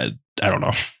dad, I don't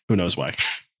know, who knows why,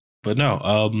 but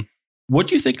no. What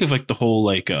do you think of like the whole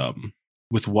like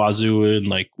with Wazoo and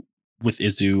like with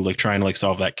Izu like trying to like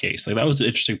solve that case? Like that was an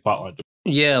interesting plotline.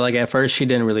 Yeah, like at first she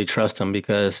didn't really trust him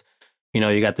because, you know,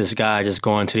 you got this guy just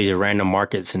going to these random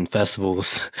markets and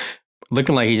festivals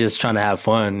looking like he's just trying to have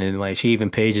fun. And like she even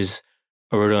pages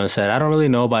Arudo and said, I don't really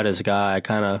know about this guy. I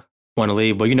kind of want to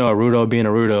leave. But you know, Arudo being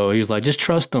Arudo, he was like, just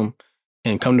trust him.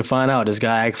 And come to find out, this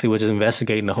guy actually was just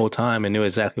investigating the whole time and knew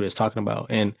exactly what he was talking about.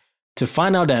 And to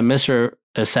find out that Mr.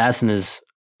 Assassin is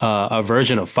a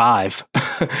version of 5,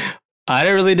 I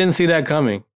really didn't see that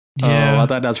coming. Yeah. I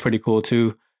thought that's pretty cool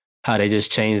too. How they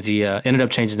just changed ended up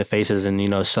changing the faces and, you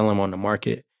know, selling them on the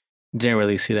market. Didn't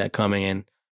really see that coming. And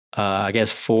I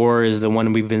guess 4 is the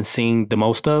one we've been seeing the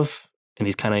most of. And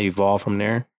he's kind of evolved from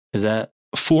there. Is that?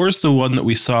 4 is the one that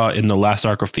we saw in the last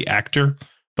arc of the actor,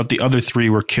 but the other 3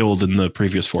 were killed in the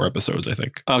previous 4 episodes, I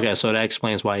think. Okay, so that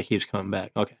explains why he keeps coming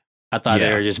back. Okay. I thought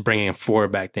they were just bringing 4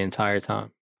 back the entire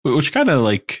time. Which kind of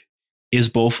like is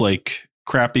both like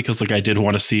crappy because like I did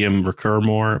want to see him recur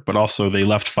more, but also they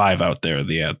left 5 out there at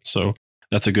the end. So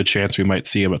that's a good chance we might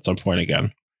see him at some point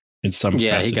again in some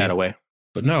capacity. He got away.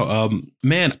 But no,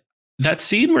 man, that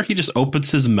scene where he just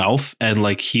opens his mouth and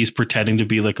like he's pretending to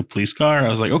be like a police car, I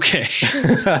was like, okay.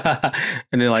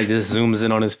 And then like just zooms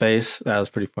in on his face. That was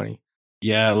pretty funny.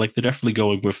 Yeah, like they're definitely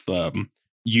going with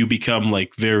you become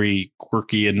like very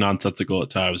quirky and nonsensical at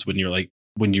times when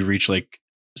you reach like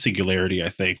singularity. I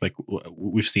think like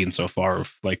we've seen so far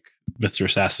of like Mr.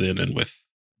 Assassin and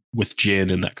with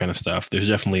Jin and that kind of stuff. There's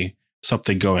definitely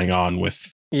something going on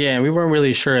with. Yeah, we weren't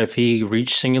really sure if he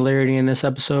reached singularity in this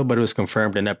episode, but it was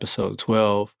confirmed in episode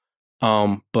 12.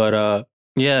 Arudo's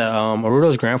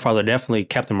grandfather definitely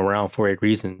kept him around for a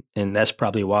reason, and that's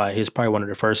probably why he's probably one of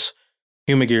the first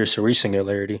human gears to reach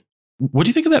singularity. What do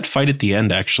you think of that fight at the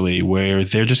end, actually, where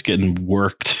they're just getting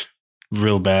worked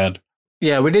real bad?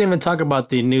 Yeah, we didn't even talk about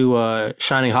the new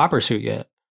Shining Hopper suit yet.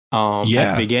 At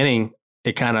the beginning,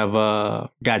 it kind of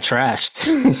got trashed.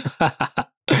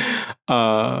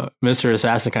 Mr.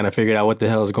 Assassin kind of figured out what the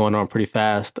hell is going on pretty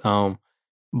fast.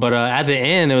 But at the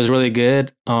end, it was really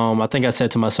good. I think I said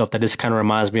to myself that this kind of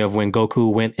reminds me of when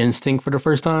Goku went Instinct for the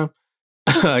first time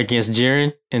against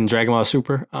Jiren in Dragon Ball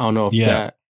Super. I don't know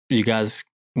if you guys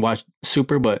watched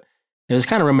Super, but it was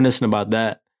kind of reminiscent about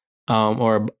that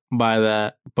or by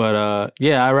that. But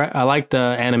I like the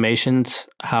animations,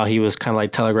 how he was kind of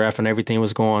like telegraphing everything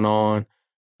was going on.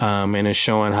 And it's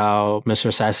showing how Mr.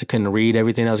 Assassin couldn't read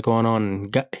everything that was going on,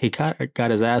 and he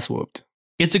got his ass whooped.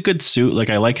 It's a good suit.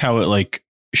 Like I like how it like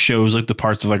shows like the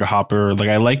parts of like a Hopper. Like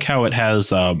I like how it has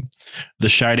the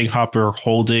Shining Hopper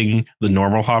holding the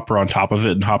normal Hopper on top of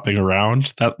it and hopping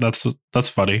around. That's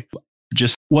funny.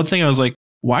 Just one thing I was like,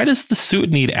 why does the suit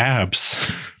need abs?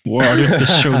 Why do you have to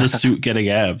show the suit getting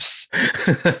abs?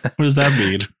 What does that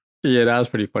mean? Yeah, that was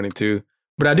pretty funny too.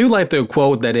 But I do like the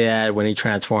quote that they had when he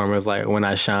transformed. It was like, when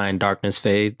I shine, darkness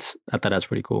fades. I thought that's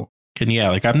pretty cool. And yeah,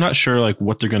 like I'm not sure like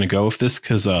what they're going to go with this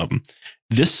because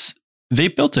they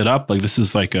built it up like this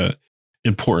is like a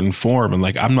important form. And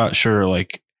like I'm not sure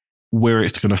like where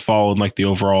it's going to fall in like the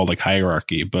overall like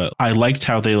hierarchy. But I liked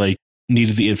how they like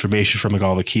needed the information from like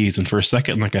all the keys. And for a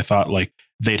second, like I thought like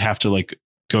they'd have to like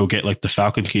go get like the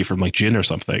Falcon key from like Jin or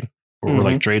something. or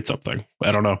like trade something.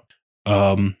 I don't know.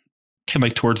 Kind of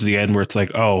like towards the end where it's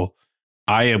like, oh,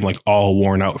 I am like all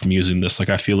worn out from using this. Like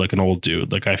I feel like an old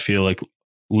dude. Like I feel like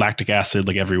lactic acid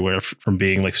like everywhere from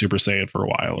being like Super Saiyan for a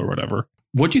while or whatever.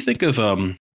 What do you think of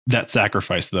that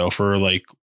sacrifice though, for like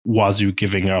Wazoo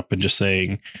giving up and just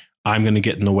saying, I'm going to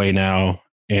get in the way now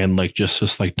and like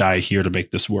just like die here to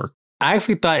make this work? I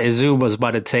actually thought Izu was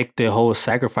about to take the whole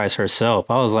sacrifice herself.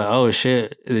 I was like, oh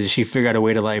shit, did she figure out a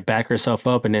way to like back herself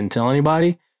up and didn't tell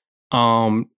anybody?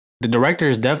 The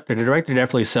director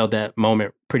definitely sold that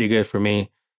moment pretty good for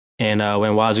me. And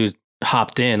when Wazoo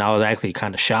hopped in, I was actually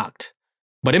kind of shocked.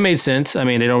 But it made sense. I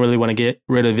mean, they don't really want to get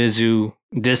rid of Izu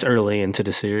this early into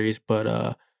the series,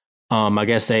 but I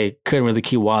guess they couldn't really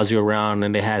keep Wazoo around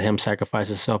and they had him sacrifice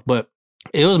himself. But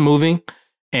it was moving.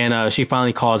 And she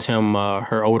finally called him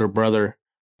her older brother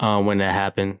when that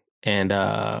happened. And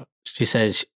he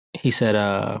said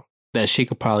that she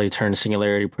could probably turn to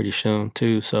Singularity pretty soon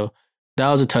too. So that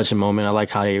was a touching moment. I like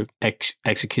how they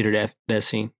executed that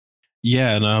scene.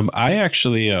 Yeah, and I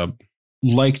actually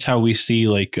liked how we see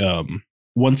like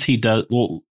once he does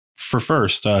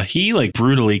he like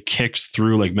brutally kicks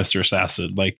through like Mr.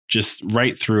 Assassin, like just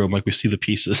right through him. Like we see the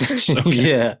pieces. So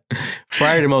yeah,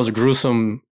 probably the most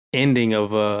gruesome ending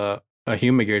of a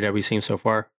Humagear that we've seen so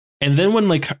far. And then when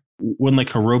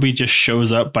Hirobi just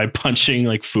shows up by punching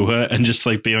like Fuha and just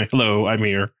like being like, hello, I'm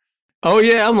here. Oh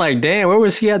yeah, I'm like, damn, where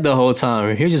was he at the whole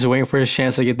time? He was just waiting for his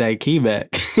chance to get that key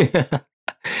back.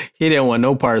 He didn't want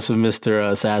no parts of Mr.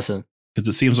 Assassin. Because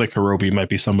it seems like Hirobi might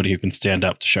be somebody who can stand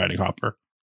up to Shining Hopper.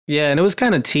 Yeah, and it was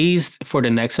kind of teased for the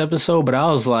next episode, but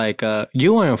I was like,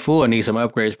 Yua and Fuha need some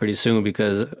upgrades pretty soon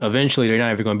because eventually they're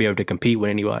not even going to be able to compete with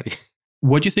anybody.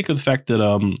 What do you think of the fact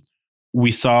that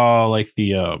we saw like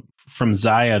the from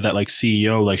Zaya that like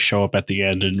CEO like show up at the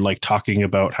end and like talking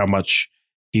about how much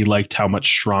he liked how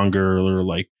much stronger or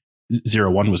like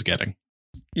 01 was getting?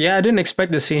 Yeah, I didn't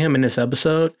expect to see him in this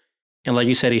episode. And like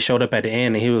you said, he showed up at the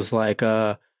end and he was like,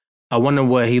 I wonder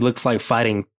what he looks like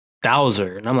fighting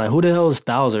Thouser. And I'm like, who the hell is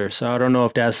Thouser? So I don't know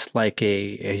if that's like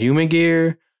a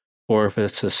Humagear or if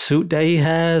it's a suit that he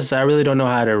has. I really don't know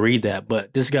how to read that,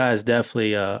 but this guy is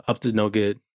definitely up to no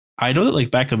good. I know that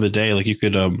like back in the day, like you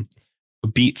could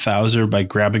beat Thouser by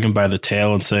grabbing him by the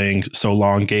tail and saying, so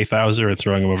long, gay Thouser, and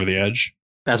throwing him over the edge.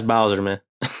 That's Bowser, man.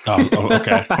 Oh,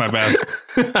 okay. My bad.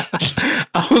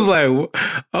 I was like,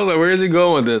 where is he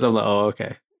going with this? I'm like, oh,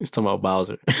 okay. He's talking about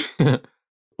Bowser.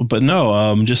 But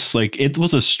no, just like it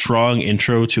was a strong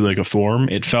intro to like a form.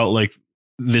 It felt like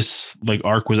this like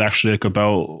arc was actually like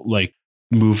about like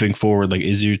moving forward like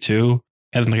Izu too.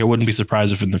 And like I wouldn't be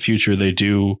surprised if in the future they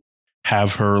do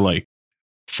have her like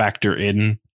factor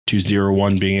in to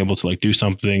 01 being able to like do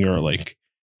something or like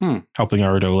helping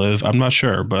Naruto live. I'm not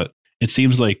sure, but it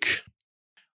seems like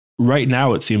right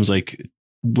now it seems like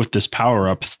with this power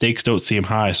up, stakes don't seem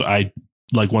high. So I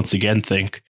like once again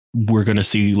think we're going to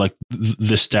see like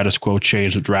the status quo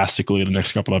change drastically in the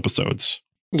next couple episodes.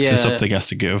 Yeah, something has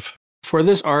to give. For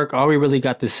this arc, all we really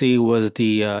got to see was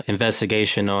the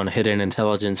investigation on hidden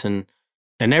intelligence, and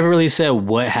they never really said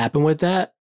what happened with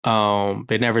that.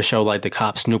 They never showed like the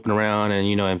cops snooping around and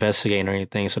investigating or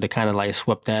anything, so they kind of like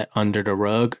swept that under the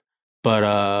rug.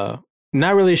 But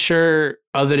not really sure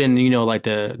other than like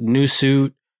the new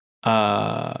suit.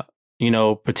 Potential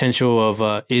of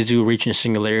Izu reaching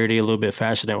Singularity a little bit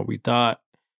faster than what we thought.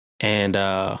 And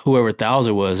whoever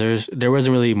Thouser was, there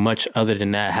wasn't really much other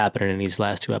than that happening in these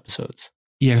last two episodes.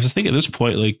 Yeah, because I think at this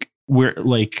point, like we're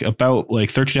like about like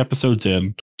 13 episodes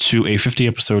in to a 50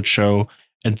 episode show,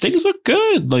 and things look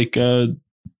good. Like Hidden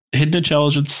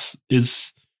Intelligence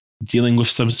is dealing with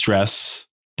some stress,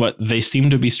 but they seem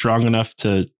to be strong enough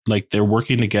to like they're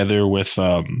working together with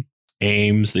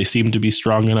Ames. They seem to be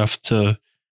strong enough to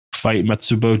fight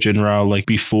Matsubo Jinra like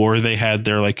before they had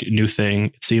their like new thing.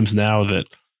 It seems now that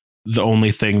the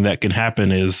only thing that can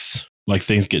happen is like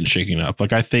things getting shaken up.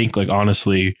 Like I think like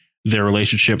honestly their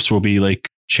relationships will be like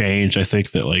changed. I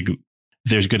think that like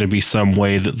there's going to be some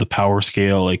way that the power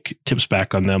scale like tips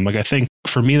back on them. Like I think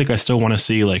for me, like I still want to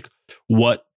see like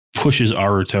what pushes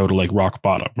Aruto to like rock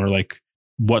bottom, or like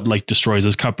what like destroys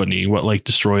his company, what like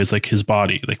destroys like his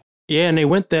body. Like yeah, and they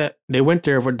went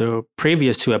there for the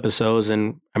previous two episodes,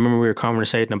 and I remember we were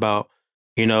conversating about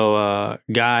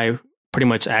Guy pretty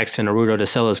much asking Naruto to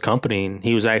sell his company, and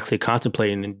he was actually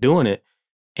contemplating and doing it.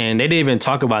 And they didn't even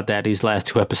talk about that these last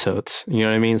two episodes. You know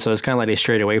what I mean? So it's kind of like they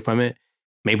strayed away from it.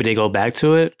 Maybe they go back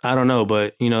to it. I don't know.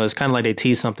 But, it's kind of like they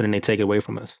tease something and they take it away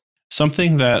from us.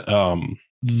 Something that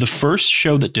the first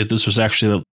show that did this was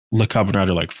actually Le Kamen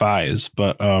Rider like Fies.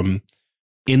 But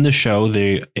in the show,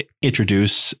 they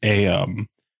introduce a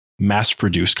mass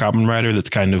produced Kamen Rider that's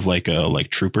kind of like a like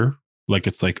trooper. Like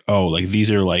it's like, oh, like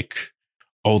these are like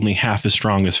only half as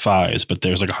strong as Fives, but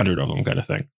there's like 100 of them kind of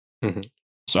thing. Mm-hmm.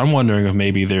 So I'm wondering if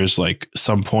maybe there's like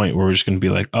some point where we're just going to be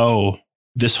like, oh,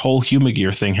 this whole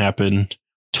Humagear thing happened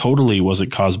totally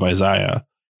wasn't caused by Zaya.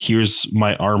 Here's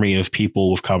my army of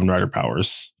people with Kamen Rider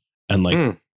powers. And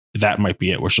like that might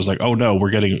be it, which is like, oh no,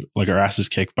 we're getting like our asses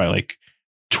kicked by like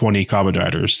 20 Kamen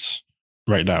Riders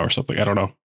right now or something. I don't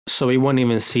know. So we won't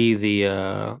even see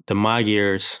the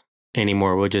Magyars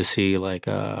anymore. We'll just see like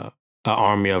an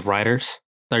army of riders.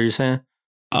 Are you saying?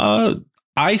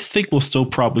 I think we'll still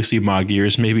probably see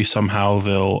Magyars. Maybe somehow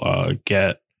they'll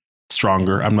get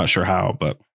stronger. I'm not sure how,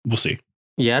 but we'll see.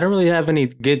 Yeah, I don't really have any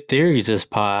good theories this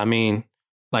pod. I mean,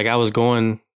 like I was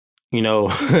going,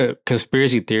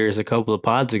 conspiracy theories a couple of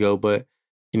pods ago, but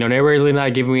they're really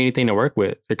not giving me anything to work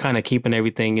with. They're kind of keeping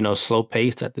everything, slow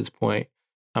paced at this point.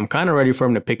 I'm kind of ready for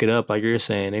them to pick it up, like you're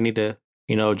saying. They need to,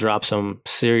 drop some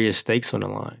serious stakes on the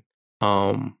line.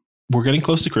 We're getting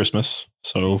close to Christmas,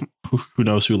 so who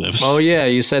knows who lives? Oh yeah,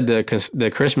 you said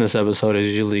the Christmas episode is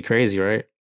usually crazy, right?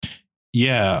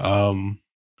 Yeah,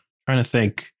 trying to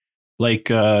think.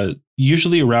 Like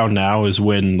usually around now is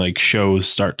when like shows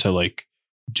start to like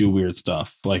do weird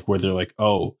stuff, like where they're like,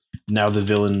 oh, now the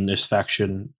villainous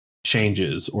faction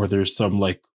changes, or there's some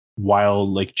like wild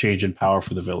like change in power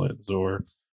for the villains, or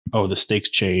oh, the stakes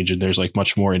change and there's like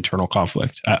much more internal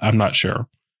conflict. I'm not sure,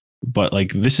 but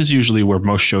like this is usually where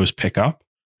most shows pick up,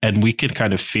 and we can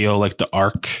kind of feel like the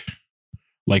arc,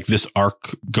 like this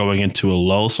arc going into a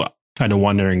lull. So I'm kind of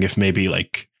wondering if maybe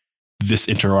like this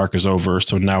inter arc is over,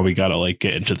 so now we gotta like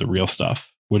get into the real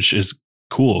stuff, which is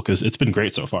cool because it's been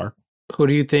great so far. Who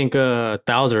do you think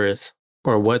Thouser is,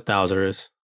 or what Thouser is?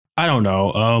 I don't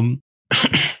know.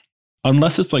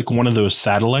 Unless it's like one of those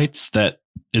satellites that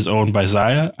is owned by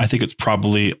Zaya, I think it's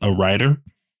probably a rider,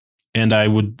 and I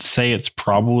would say it's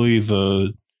probably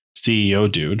the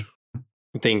CEO dude.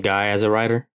 You think Guy as a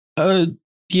rider?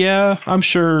 Yeah, I'm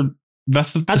sure.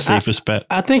 That's the safest bet.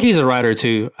 I think he's a writer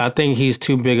too. I think he's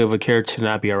too big of a character to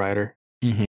not be a writer.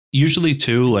 Mm-hmm. Usually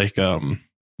too, like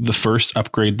the first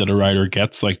upgrade that a writer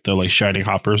gets, like the like Shining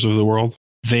Hoppers of the world,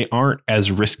 they aren't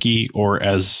as risky or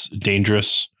as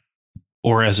dangerous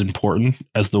or as important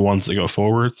as the ones that go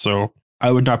forward. So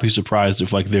I would not be surprised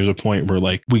if like there's a point where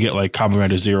like we get like Kamen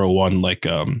Rider 01 like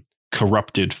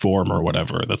corrupted form or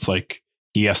whatever. That's like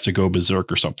he has to go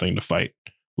berserk or something to fight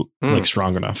like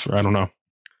strong enough, or I don't know.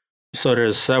 So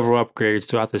there's several upgrades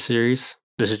throughout the series.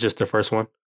 This is just the first one.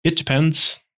 It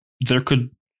depends. There could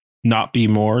not be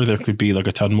more. There could be like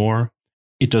a ton more.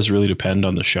 It does really depend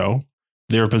on the show.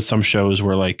 There have been some shows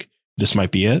where like this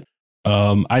might be it.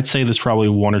 I'd say there's probably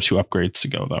 1 or 2 upgrades to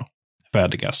go though, if I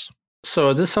had to guess.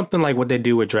 So is this something like what they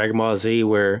do with Dragon Ball Z,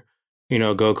 where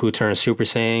Goku turns Super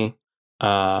Saiyan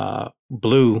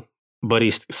blue, but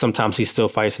sometimes he still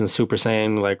fights in Super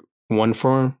Saiyan like 1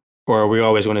 form? Or are we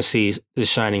always going to see the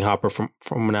Shining Hopper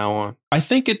from now on? I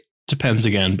think it depends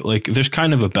again. But like, there's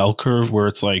kind of a bell curve where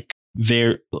it's like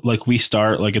we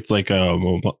start like it's like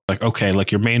okay,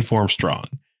 like your main form's strong.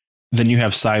 Then you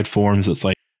have side forms that's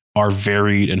like are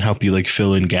varied and help you like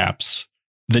fill in gaps.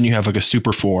 Then you have like a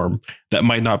super form that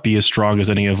might not be as strong as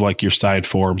any of like your side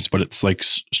forms, but it's like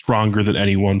stronger than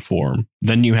any one form.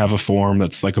 Then you have a form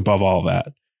that's like above all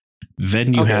that.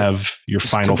 Then you have your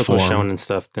final form shonen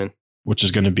stuff then, which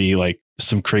is going to be like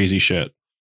some crazy shit.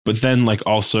 But then like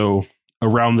also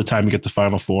around the time you get the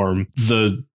final form,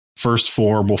 the first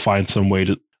form will find some way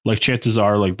to like, chances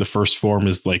are like the first form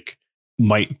is like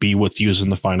might be what's used in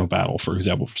the final battle, for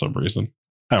example, for some reason.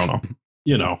 I don't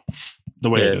know. The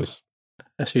way it is.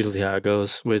 That's usually how it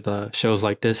goes with shows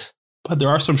like this. But there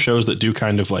are some shows that do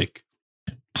kind of like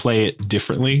play it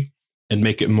differently and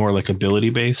make it more like ability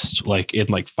based. Like in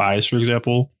like Fives, for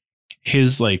example,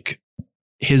 his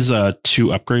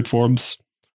 2 upgrade forms,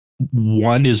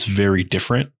 one is very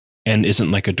different and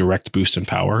isn't like a direct boost in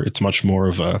power. It's much more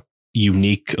of a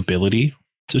unique ability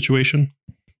situation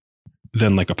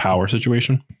than like a power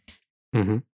situation.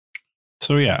 Mm-hmm.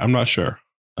 So yeah, I'm not sure.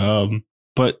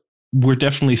 But we're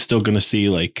definitely still going to see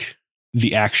like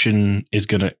the action is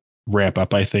going to ramp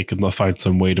up, I think, and they'll find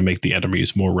some way to make the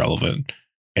enemies more relevant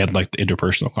and like the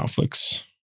interpersonal conflicts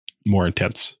more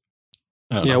intense.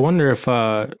 I wonder if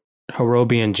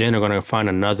Hirobi and Jin are going to find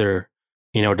another,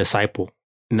 disciple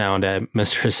now that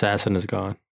Mr. Assassin is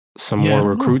gone. Some more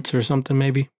recruits or something,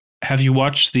 maybe. Have you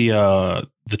watched the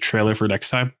trailer for Next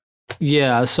Time?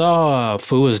 Yeah, I saw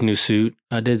Fua's new suit.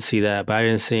 I did see that, but I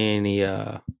didn't see any.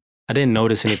 I didn't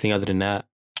notice anything other than that.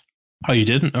 Oh, you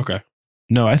didn't? Okay.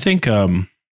 No, I think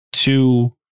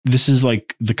this is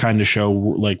like the kind of show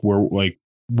like where like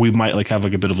we might like have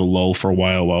like a bit of a lull for a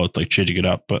while it's like changing it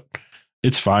up, but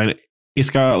it's fine. It's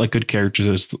got like good characters.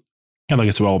 It's kind of like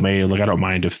it's well made. Like I don't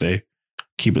mind if they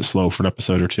keep it slow for an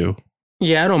episode or two.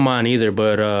 Yeah, I don't mind either,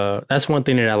 but that's one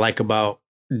thing that I like about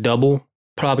Double,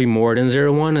 probably more than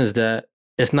 01, is that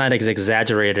it's not as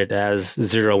exaggerated as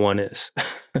 01 is.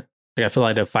 Like, I feel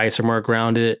like the fights are more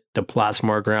grounded, the plot's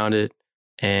more grounded,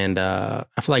 and I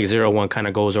feel like 01 kind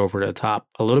of goes over the top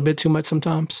a little bit too much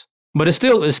sometimes. But it's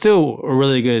still a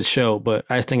really good show, but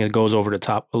I just think it goes over the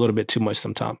top a little bit too much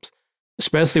sometimes,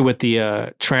 especially with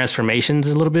the transformations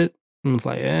a little bit. It's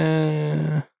like,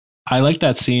 I like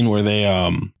that scene where they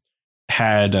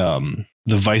had the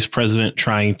vice president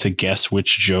trying to guess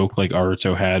which joke like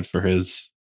Aruto had for his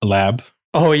lab.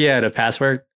 Oh yeah, the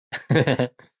password.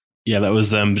 Yeah, that was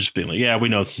them just being like, yeah, we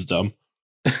know this is dumb.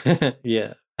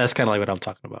 Yeah, that's kind of like what I'm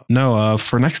talking about. No,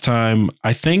 for next time,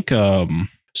 I think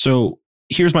so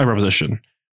here's my proposition.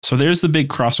 So there's the big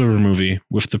crossover movie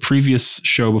with the previous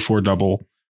show before Double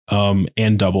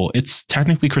and Double. It's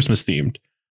technically Christmas themed.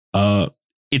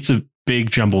 It's a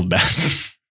big jumbled mess,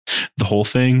 the whole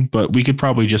thing, but we could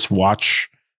probably just watch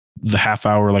the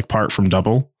half-hour like part from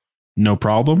Double, no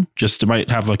problem. Just it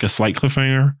might have like a slight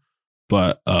cliffhanger,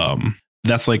 but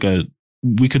that's like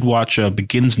we could watch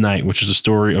Begins Night, which is a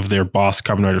story of their boss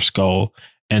Kamen Rider Skull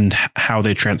and how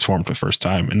they transformed the first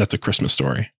time, and that's a Christmas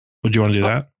story. Would you want to do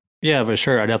that? Yeah, for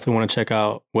sure. I definitely want to check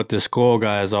out what this Skull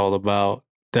guy is all about.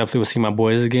 Definitely will see my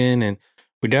boys again, and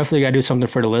we definitely got to do something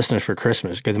for the listeners for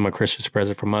Christmas. Give them a Christmas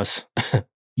present from us.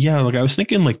 Yeah, like I was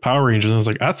thinking like Power Rangers, and I was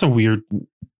like, that's a weird,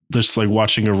 just like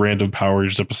watching a random Power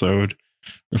Rangers episode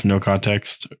with no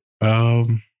context. No,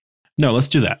 let's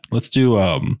do that. Let's do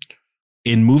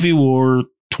in Movie War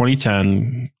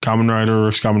 2010, Kamen Rider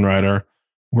vs. Kamen Rider.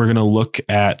 We're gonna look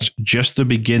at just the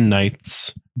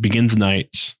Begins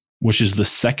Nights, which is the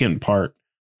second part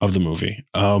of the movie.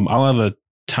 I'll have a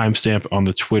timestamp on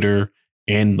the Twitter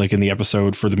and like in the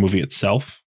episode for the movie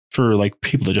itself for like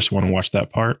people that just want to watch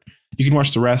that part. You can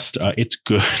watch the rest. It's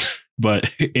good,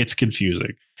 but it's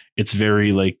confusing. It's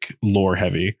very like lore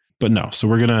heavy, but no. So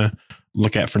we're going to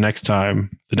look at for next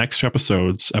time, the next two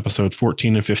episodes, episode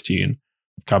 14 and 15,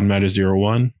 Kamen Rider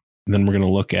 01. And then we're going to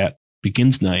look at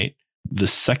Begins Night, the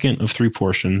second of three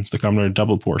portions, the Kamen Rider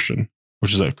Double portion,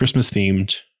 which is a Christmas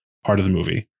themed part of the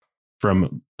movie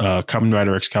from Kamen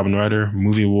Rider X Kamen Rider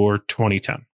Movie War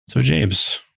 2010. So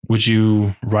James, would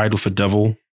you ride with a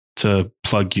devil to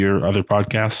plug your other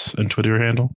podcasts and Twitter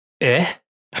handle?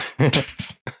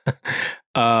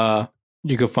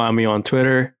 You can find me on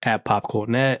Twitter at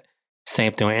PopCoolNet.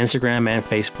 Same thing on Instagram and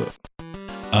Facebook.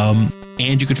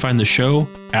 And you can find the show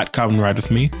at Kamen Ride With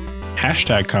Me,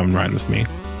 hashtag Kamen Ride With Me,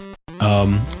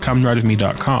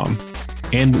 KamenRideWithMe.com.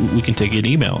 And we can take in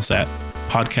emails at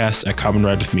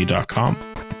podcast@KamenRideWithMe.com.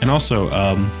 And also,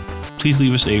 please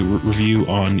leave us a review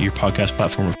on your podcast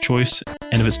platform of choice.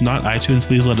 And if it's not iTunes,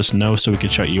 please let us know so we can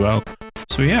shout you out.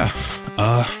 So yeah,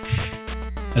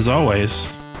 as always,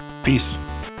 peace.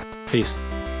 Peace.